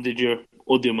 Tom, did your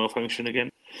audio malfunction again?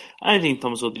 I think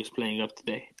Tom's audio is playing up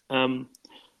today.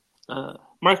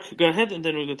 Mark, go ahead, and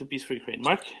then we'll go to Peace for Ukraine.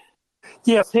 Mark?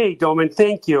 Yes, hey, Doman,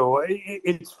 thank you.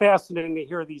 It's fascinating to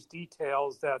hear these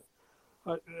details that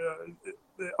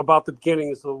about the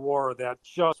beginnings of the war that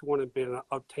just wouldn't have been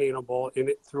obtainable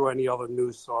through any other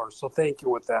news source. So thank you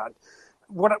with that.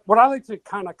 What I like to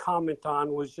kind of comment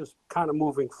on was just kind of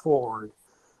moving forward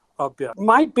a bit.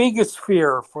 My biggest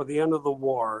fear for the end of the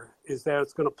war is that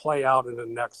it's going to play out in the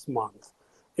next month.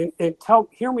 And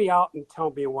hear me out and tell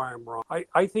me why I'm wrong.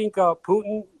 I think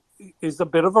Putin is a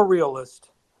bit of a realist.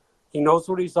 He knows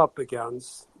what he's up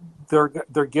against.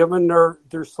 They're giving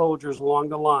their soldiers along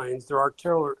the lines, their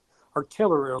artillery,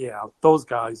 those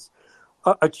guys,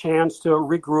 a chance to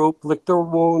regroup, lick their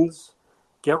wounds,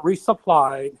 get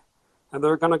resupplied, and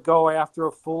they're going to go after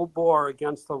a full bore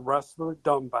against the rest of the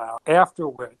Donbass. After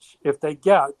which, if they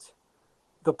get,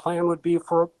 the plan would be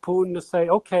for Putin to say,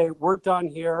 okay, we're done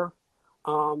here.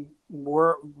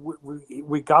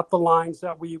 We got the lines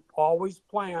that we always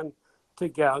planned to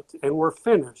get, and we're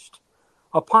finished.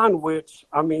 Upon which,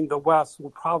 I mean, the West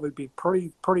will probably be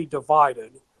pretty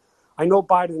divided. I know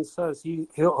Biden says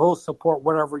he'll support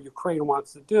whatever Ukraine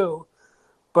wants to do,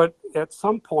 but at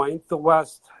some point, the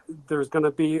West, there's going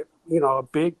to be, a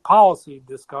big policy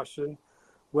discussion.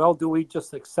 Well, do we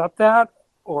just accept that,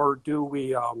 or do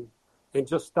we and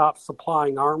just stop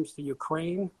supplying arms to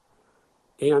Ukraine?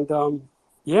 And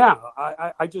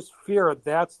I just fear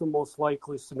that's the most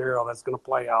likely scenario that's going to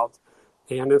play out.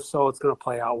 And if so, it's going to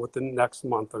play out within the next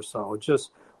month or so.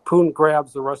 Just Putin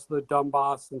grabs the rest of the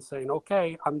Donbass and saying,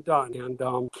 okay, I'm done.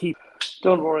 And keep.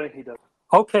 Don't worry, he does.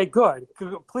 Okay, good.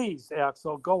 Please,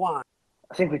 Axel, go on.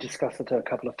 I think we discussed it a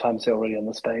couple of times already on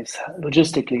the space.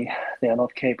 Logistically, they are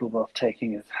not capable of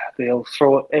taking it. They'll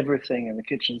throw everything in the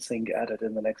kitchen sink at it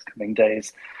in the next coming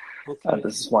days. Okay.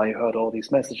 This is why you heard all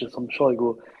these messages from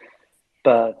Shoigu.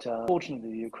 But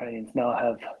fortunately, the Ukrainians now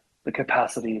have the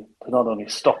capacity to not only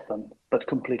stop them, but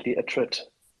completely attrit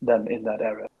them in that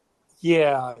area.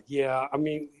 Yeah. I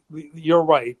mean, you're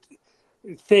right.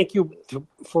 Thank you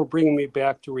for bringing me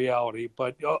back to reality.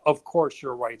 But of course,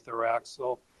 you're right there,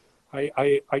 Axel.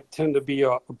 I tend to be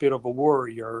a bit of a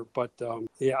worrier, but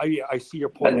I see your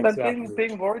point exactly. But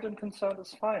being worried and concerned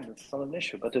is fine. It's not an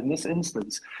issue. But in this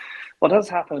instance, what has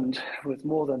happened with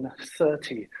more than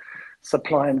 30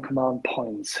 supply and command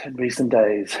points in recent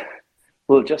days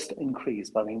will just increase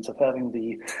by means of having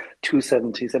the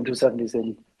 270s and 270s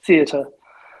in theater,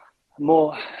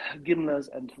 more Gimlers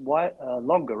and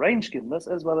longer range Gimlers,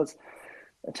 as well as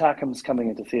ATACMS coming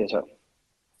into theater.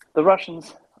 The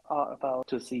Russians are about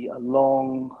to see a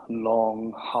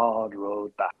long, hard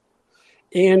road back.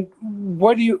 And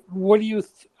what do you?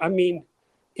 I mean,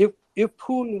 if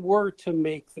Putin were to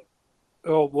make,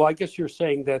 I guess you're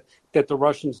saying that the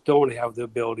Russians don't have the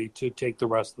ability to take the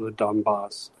rest of the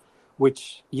Donbass,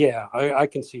 which I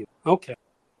can see it. Okay,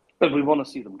 but we want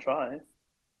to see them try.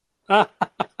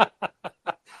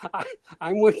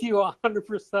 I'm with you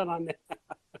 100% on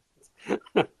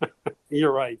that.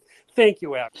 You're right. Thank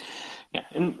you, Alex. Yeah,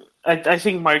 and I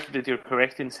think, Mark, that you're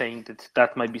correct in saying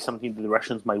that might be something that the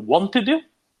Russians might want to do,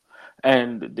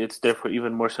 and it's therefore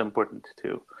even more so important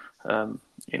to,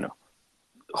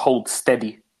 hold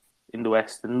steady in the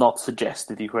West and not suggest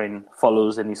that Ukraine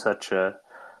follows any such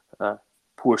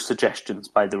poor suggestions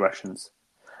by the Russians,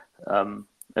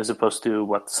 as opposed to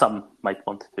what some might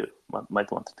want to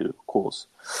do, of course.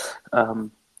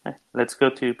 Let's go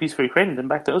to Peace for Ukraine and then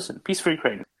back to Osin. Peace for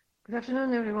Ukraine. Good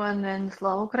afternoon, everyone, and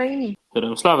Slava Ukraini.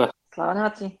 Slava. Slava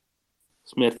Nazi.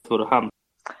 Smert for Ham.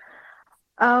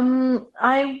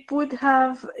 I would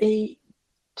have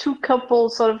two couple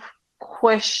sort of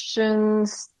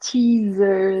questions,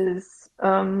 teasers,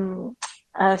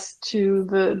 as to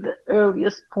the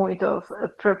earliest point of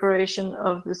preparation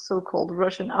of the so-called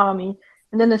Russian army,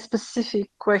 and then a specific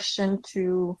question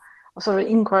to sort of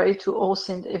inquiry to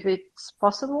OSINT if it's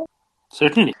possible.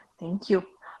 Certainly. Thank you.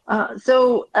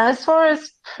 So as far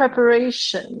as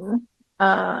preparation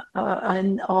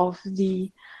and of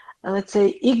the, let's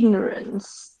say,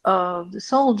 ignorance of the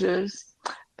soldiers,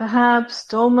 perhaps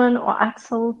Doman or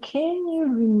Axel, can you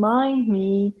remind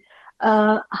me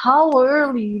how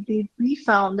early did we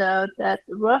found out that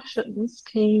the Russians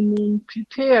came in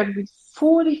prepared with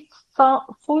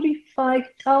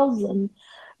 45,000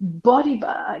 body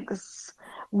bags?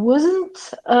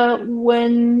 Wasn't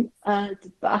when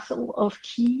the Battle of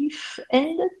Kiev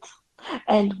ended,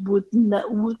 and would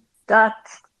that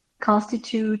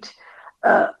constitute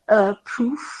a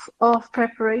proof of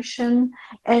preparation?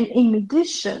 And in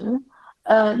addition,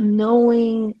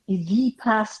 knowing the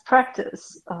past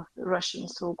practice of the Russian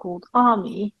so-called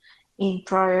army in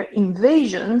prior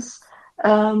invasions,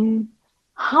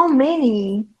 how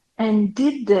many and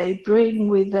did they bring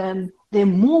with them their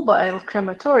mobile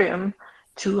crematorium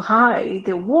to hide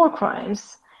their war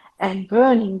crimes and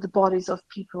burning the bodies of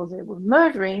people they were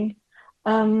murdering,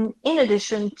 in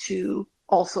addition to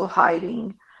also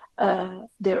hiding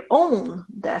their own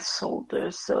dead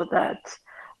soldiers so that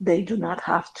they do not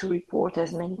have to report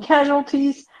as many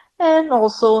casualties and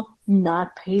also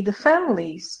not pay the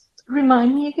families?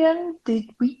 Remind me again, did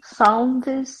we found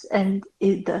this, and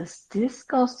does this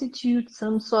constitute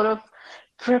some sort of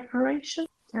preparation?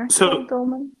 So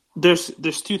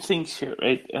there's two things here,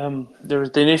 right?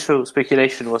 The initial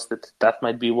speculation was that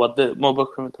might be what the mobile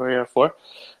crematoria are for.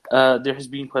 There has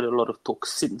been quite a lot of talk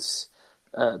since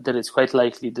that it's quite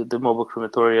likely that the mobile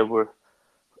crematoria were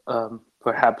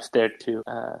perhaps there to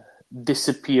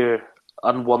disappear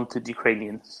unwanted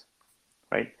Ukrainians,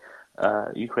 right?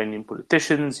 Ukrainian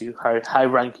politicians,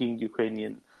 high-ranking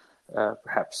Ukrainian,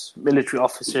 perhaps military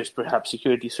officers, perhaps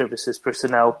security services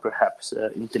personnel, perhaps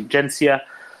intelligentsia,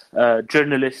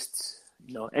 journalists,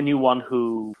 anyone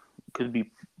who could be,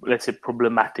 let's say,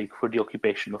 problematic for the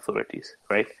occupation authorities,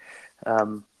 right?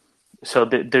 So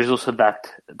there's also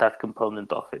that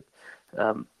component of it,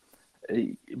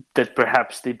 that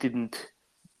perhaps they didn't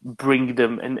bring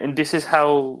them, and this is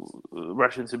how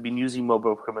Russians have been using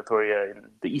mobile crematoria in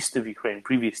the east of Ukraine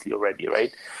previously already,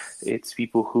 right? It's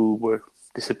people who were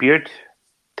disappeared,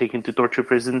 taken to torture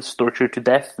prisons, tortured to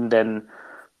death, and then,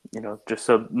 just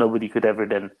so nobody could ever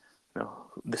then,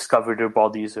 discover their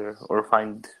bodies or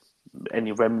find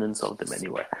any remnants of them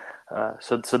anywhere.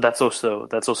 So that's also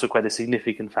quite a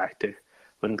significant factor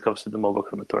when it comes to the mobile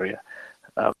crematoria.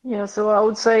 So I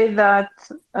would say that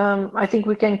I think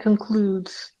we can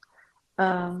conclude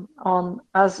on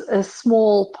as a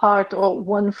small part or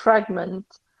one fragment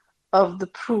of the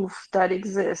proof that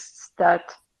exists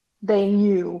that they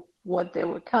knew what they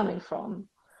were coming from.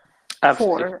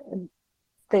 Absolutely.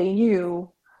 They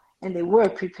knew and they were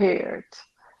prepared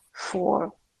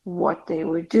for what they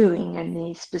were doing and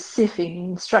the specific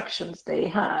instructions they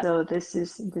had. So this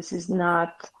is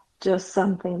not just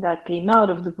something that came out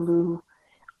of the blue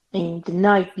in the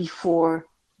night before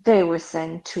they were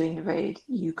sent to invade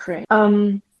Ukraine.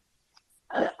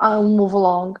 I'll move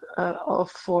along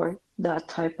for that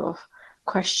type of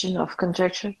question of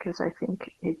conjecture because I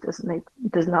think it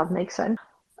does not make sense.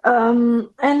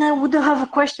 And I would have a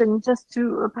question just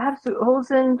to perhaps to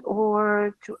OSINT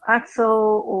or to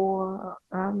Axel or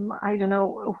I don't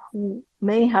know who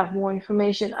may have more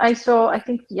information. I saw, I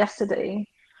think yesterday,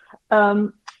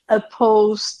 a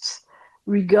post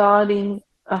regarding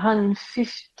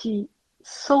 150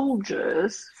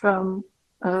 soldiers from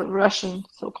Russian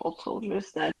so-called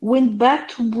soldiers that went back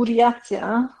to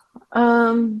Buryatia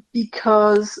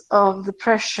because of the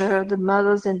pressure the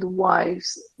mothers and the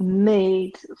wives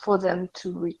made for them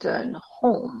to return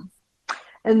home.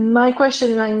 And my question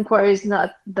and my inquiry is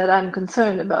not that I'm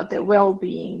concerned about their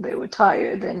well-being. They were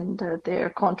tired and their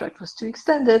contract was too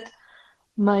extended.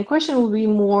 My question would be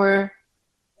more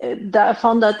that I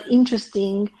found that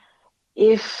interesting.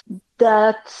 If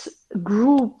that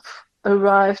group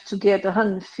arrived to get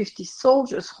 150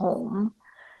 soldiers home,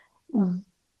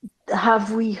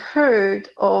 have we heard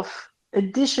of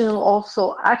additional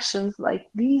also actions like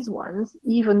these ones,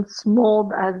 even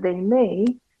small as they may,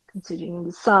 considering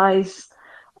the size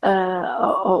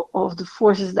of the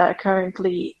forces that are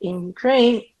currently in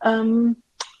Ukraine?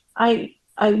 I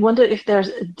wonder if there's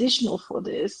additional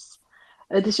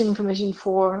information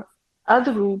for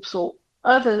other groups or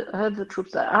other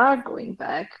troops that are going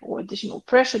back, or additional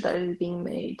pressure that is being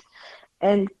made,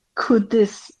 and could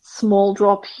this small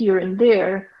drop here and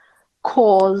there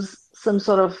cause some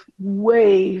sort of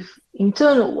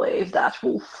internal wave that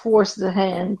will force the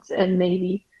hand and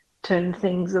maybe turn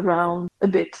things around a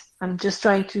bit? I'm just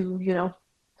trying to,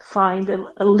 find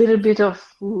a little bit of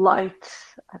light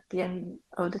at the end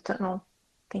of the tunnel.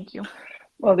 Thank you.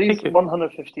 Well, these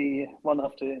 150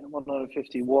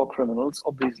 war criminals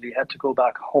obviously had to go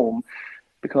back home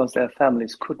because their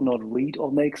families could not read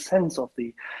or make sense of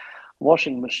the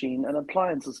washing machine and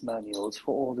appliances manuals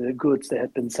for all the goods they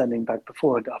had been sending back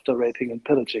before and after raping and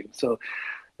pillaging. So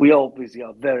we obviously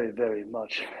are very, very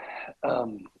much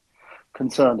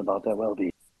concerned about their well-being.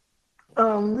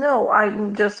 No,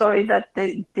 I'm just sorry that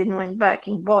they didn't went back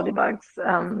in body bags.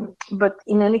 But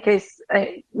in any case,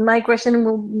 my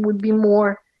question would be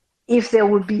more if there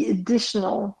would be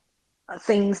additional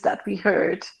things that we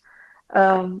heard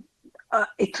to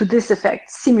this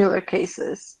effect, similar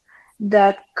cases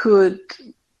that could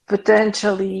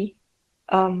potentially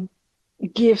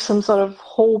give some sort of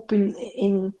hope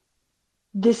in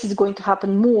this is going to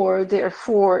happen more.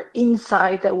 Therefore,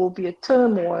 inside there will be a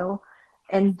turmoil.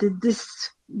 And this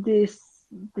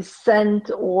dissent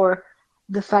or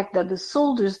the fact that the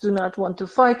soldiers do not want to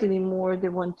fight anymore, they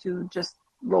want to just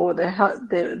lower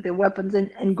their weapons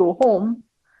and go home.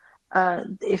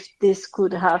 If this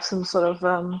could have some sort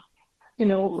of,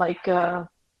 like a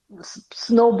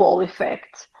snowball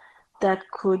effect that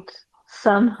could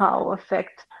somehow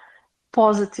affect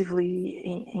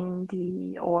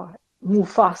positively or move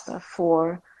faster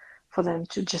for them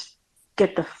to just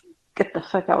get the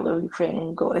fuck out of Ukraine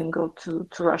and go to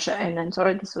Russia. And I'm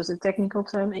sorry, this was a technical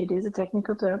term. It is a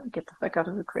technical term. Get the fuck out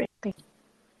of Ukraine. Thank you.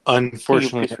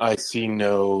 Unfortunately, I see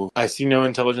no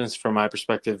intelligence from my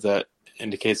perspective that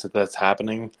indicates that that's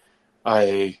happening.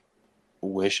 I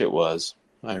wish it was.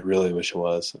 I really wish it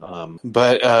was.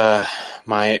 But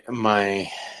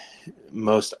my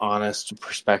most honest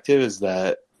perspective is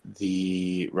that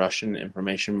the Russian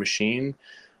information machine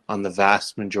on the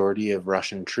vast majority of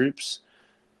Russian troops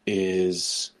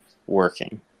is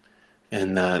working,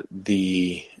 and that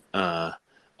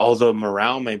although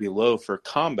morale may be low for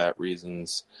combat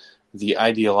reasons, the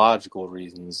ideological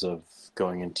reasons of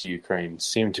going into Ukraine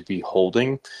seem to be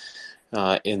holding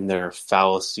in their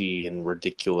fallacy and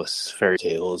ridiculous fairy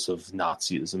tales of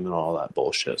Nazism and all that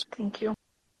bullshit. Thank you.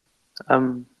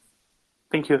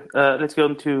 Thank you. Let's go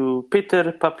on to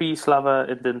Peter, Papi, Slava,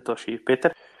 and then Toshi.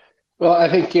 Peter? Well, I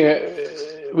think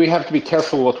we have to be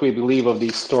careful what we believe of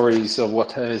these stories of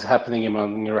what is happening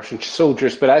among Russian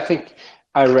soldiers, but I think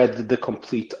I read the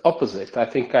complete opposite. I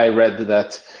think I read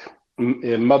that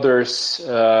mothers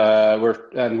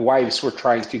and wives were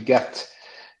trying to get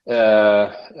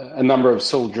a number of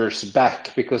soldiers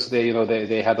back because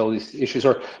they had all these issues,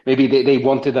 or maybe they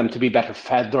wanted them to be better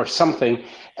fed or something,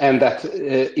 and that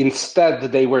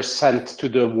instead they were sent to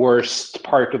the worst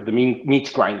part of the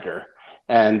meat grinder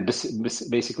and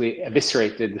basically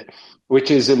eviscerated,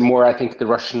 which is more, I think, the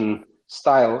Russian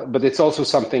style. But it's also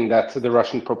something that the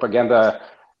Russian propaganda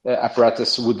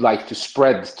apparatus would like to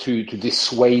spread to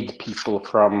dissuade people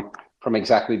from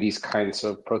exactly these kinds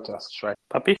of protests, right?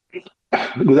 Papi?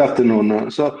 Good afternoon.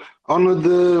 So on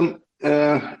the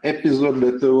episode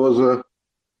that was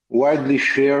widely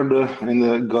shared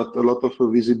and got a lot of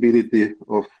visibility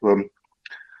of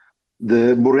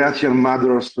the Buratian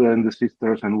mothers and the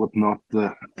sisters and whatnot,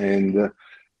 and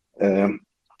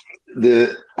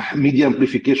the media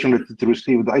amplification that it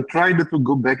received, I tried to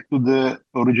go back to the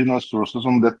original sources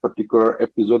on that particular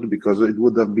episode because it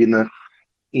would have been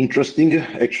interesting,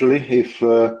 actually, if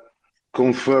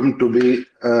confirmed to be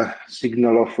a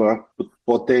signal of a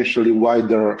potentially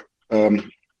wider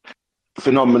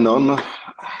phenomenon.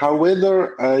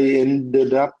 However, I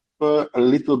ended up a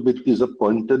little bit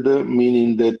disappointed,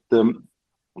 meaning that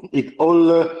it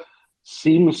all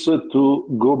seems to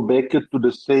go back to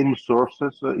the same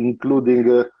sources,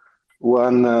 including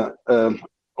one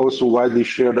also widely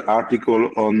shared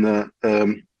article on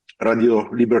Radio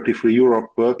Liberty Free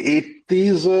Europe. It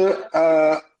is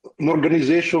an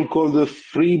organization called the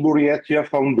Free Buryatia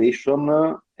Foundation,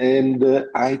 and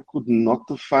I could not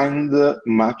find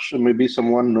much. Maybe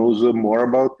someone knows more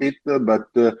about it,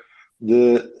 but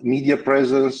the media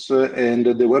presence and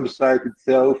the website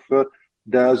itself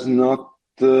does not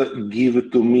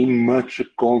give to me much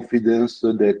confidence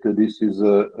that this is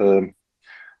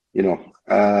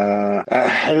I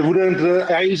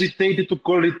hesitated to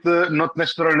call it not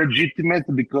necessarily legitimate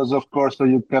because, of course,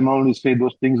 you can only say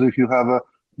those things if you have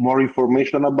more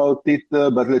information about it.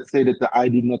 But let's say that I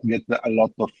did not get a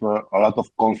lot of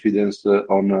confidence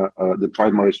on the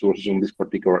primary sources on this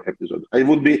particular episode. I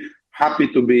would be happy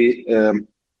to be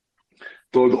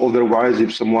told otherwise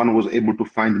if someone was able to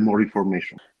find more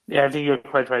information. Yeah, I think you're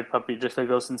quite right, Papi. Just like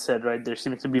Osen said, right, there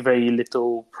seems to be very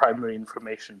little primary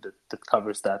information that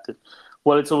covers that.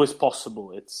 Well, it's always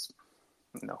possible. It's,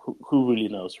 who really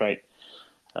knows, right?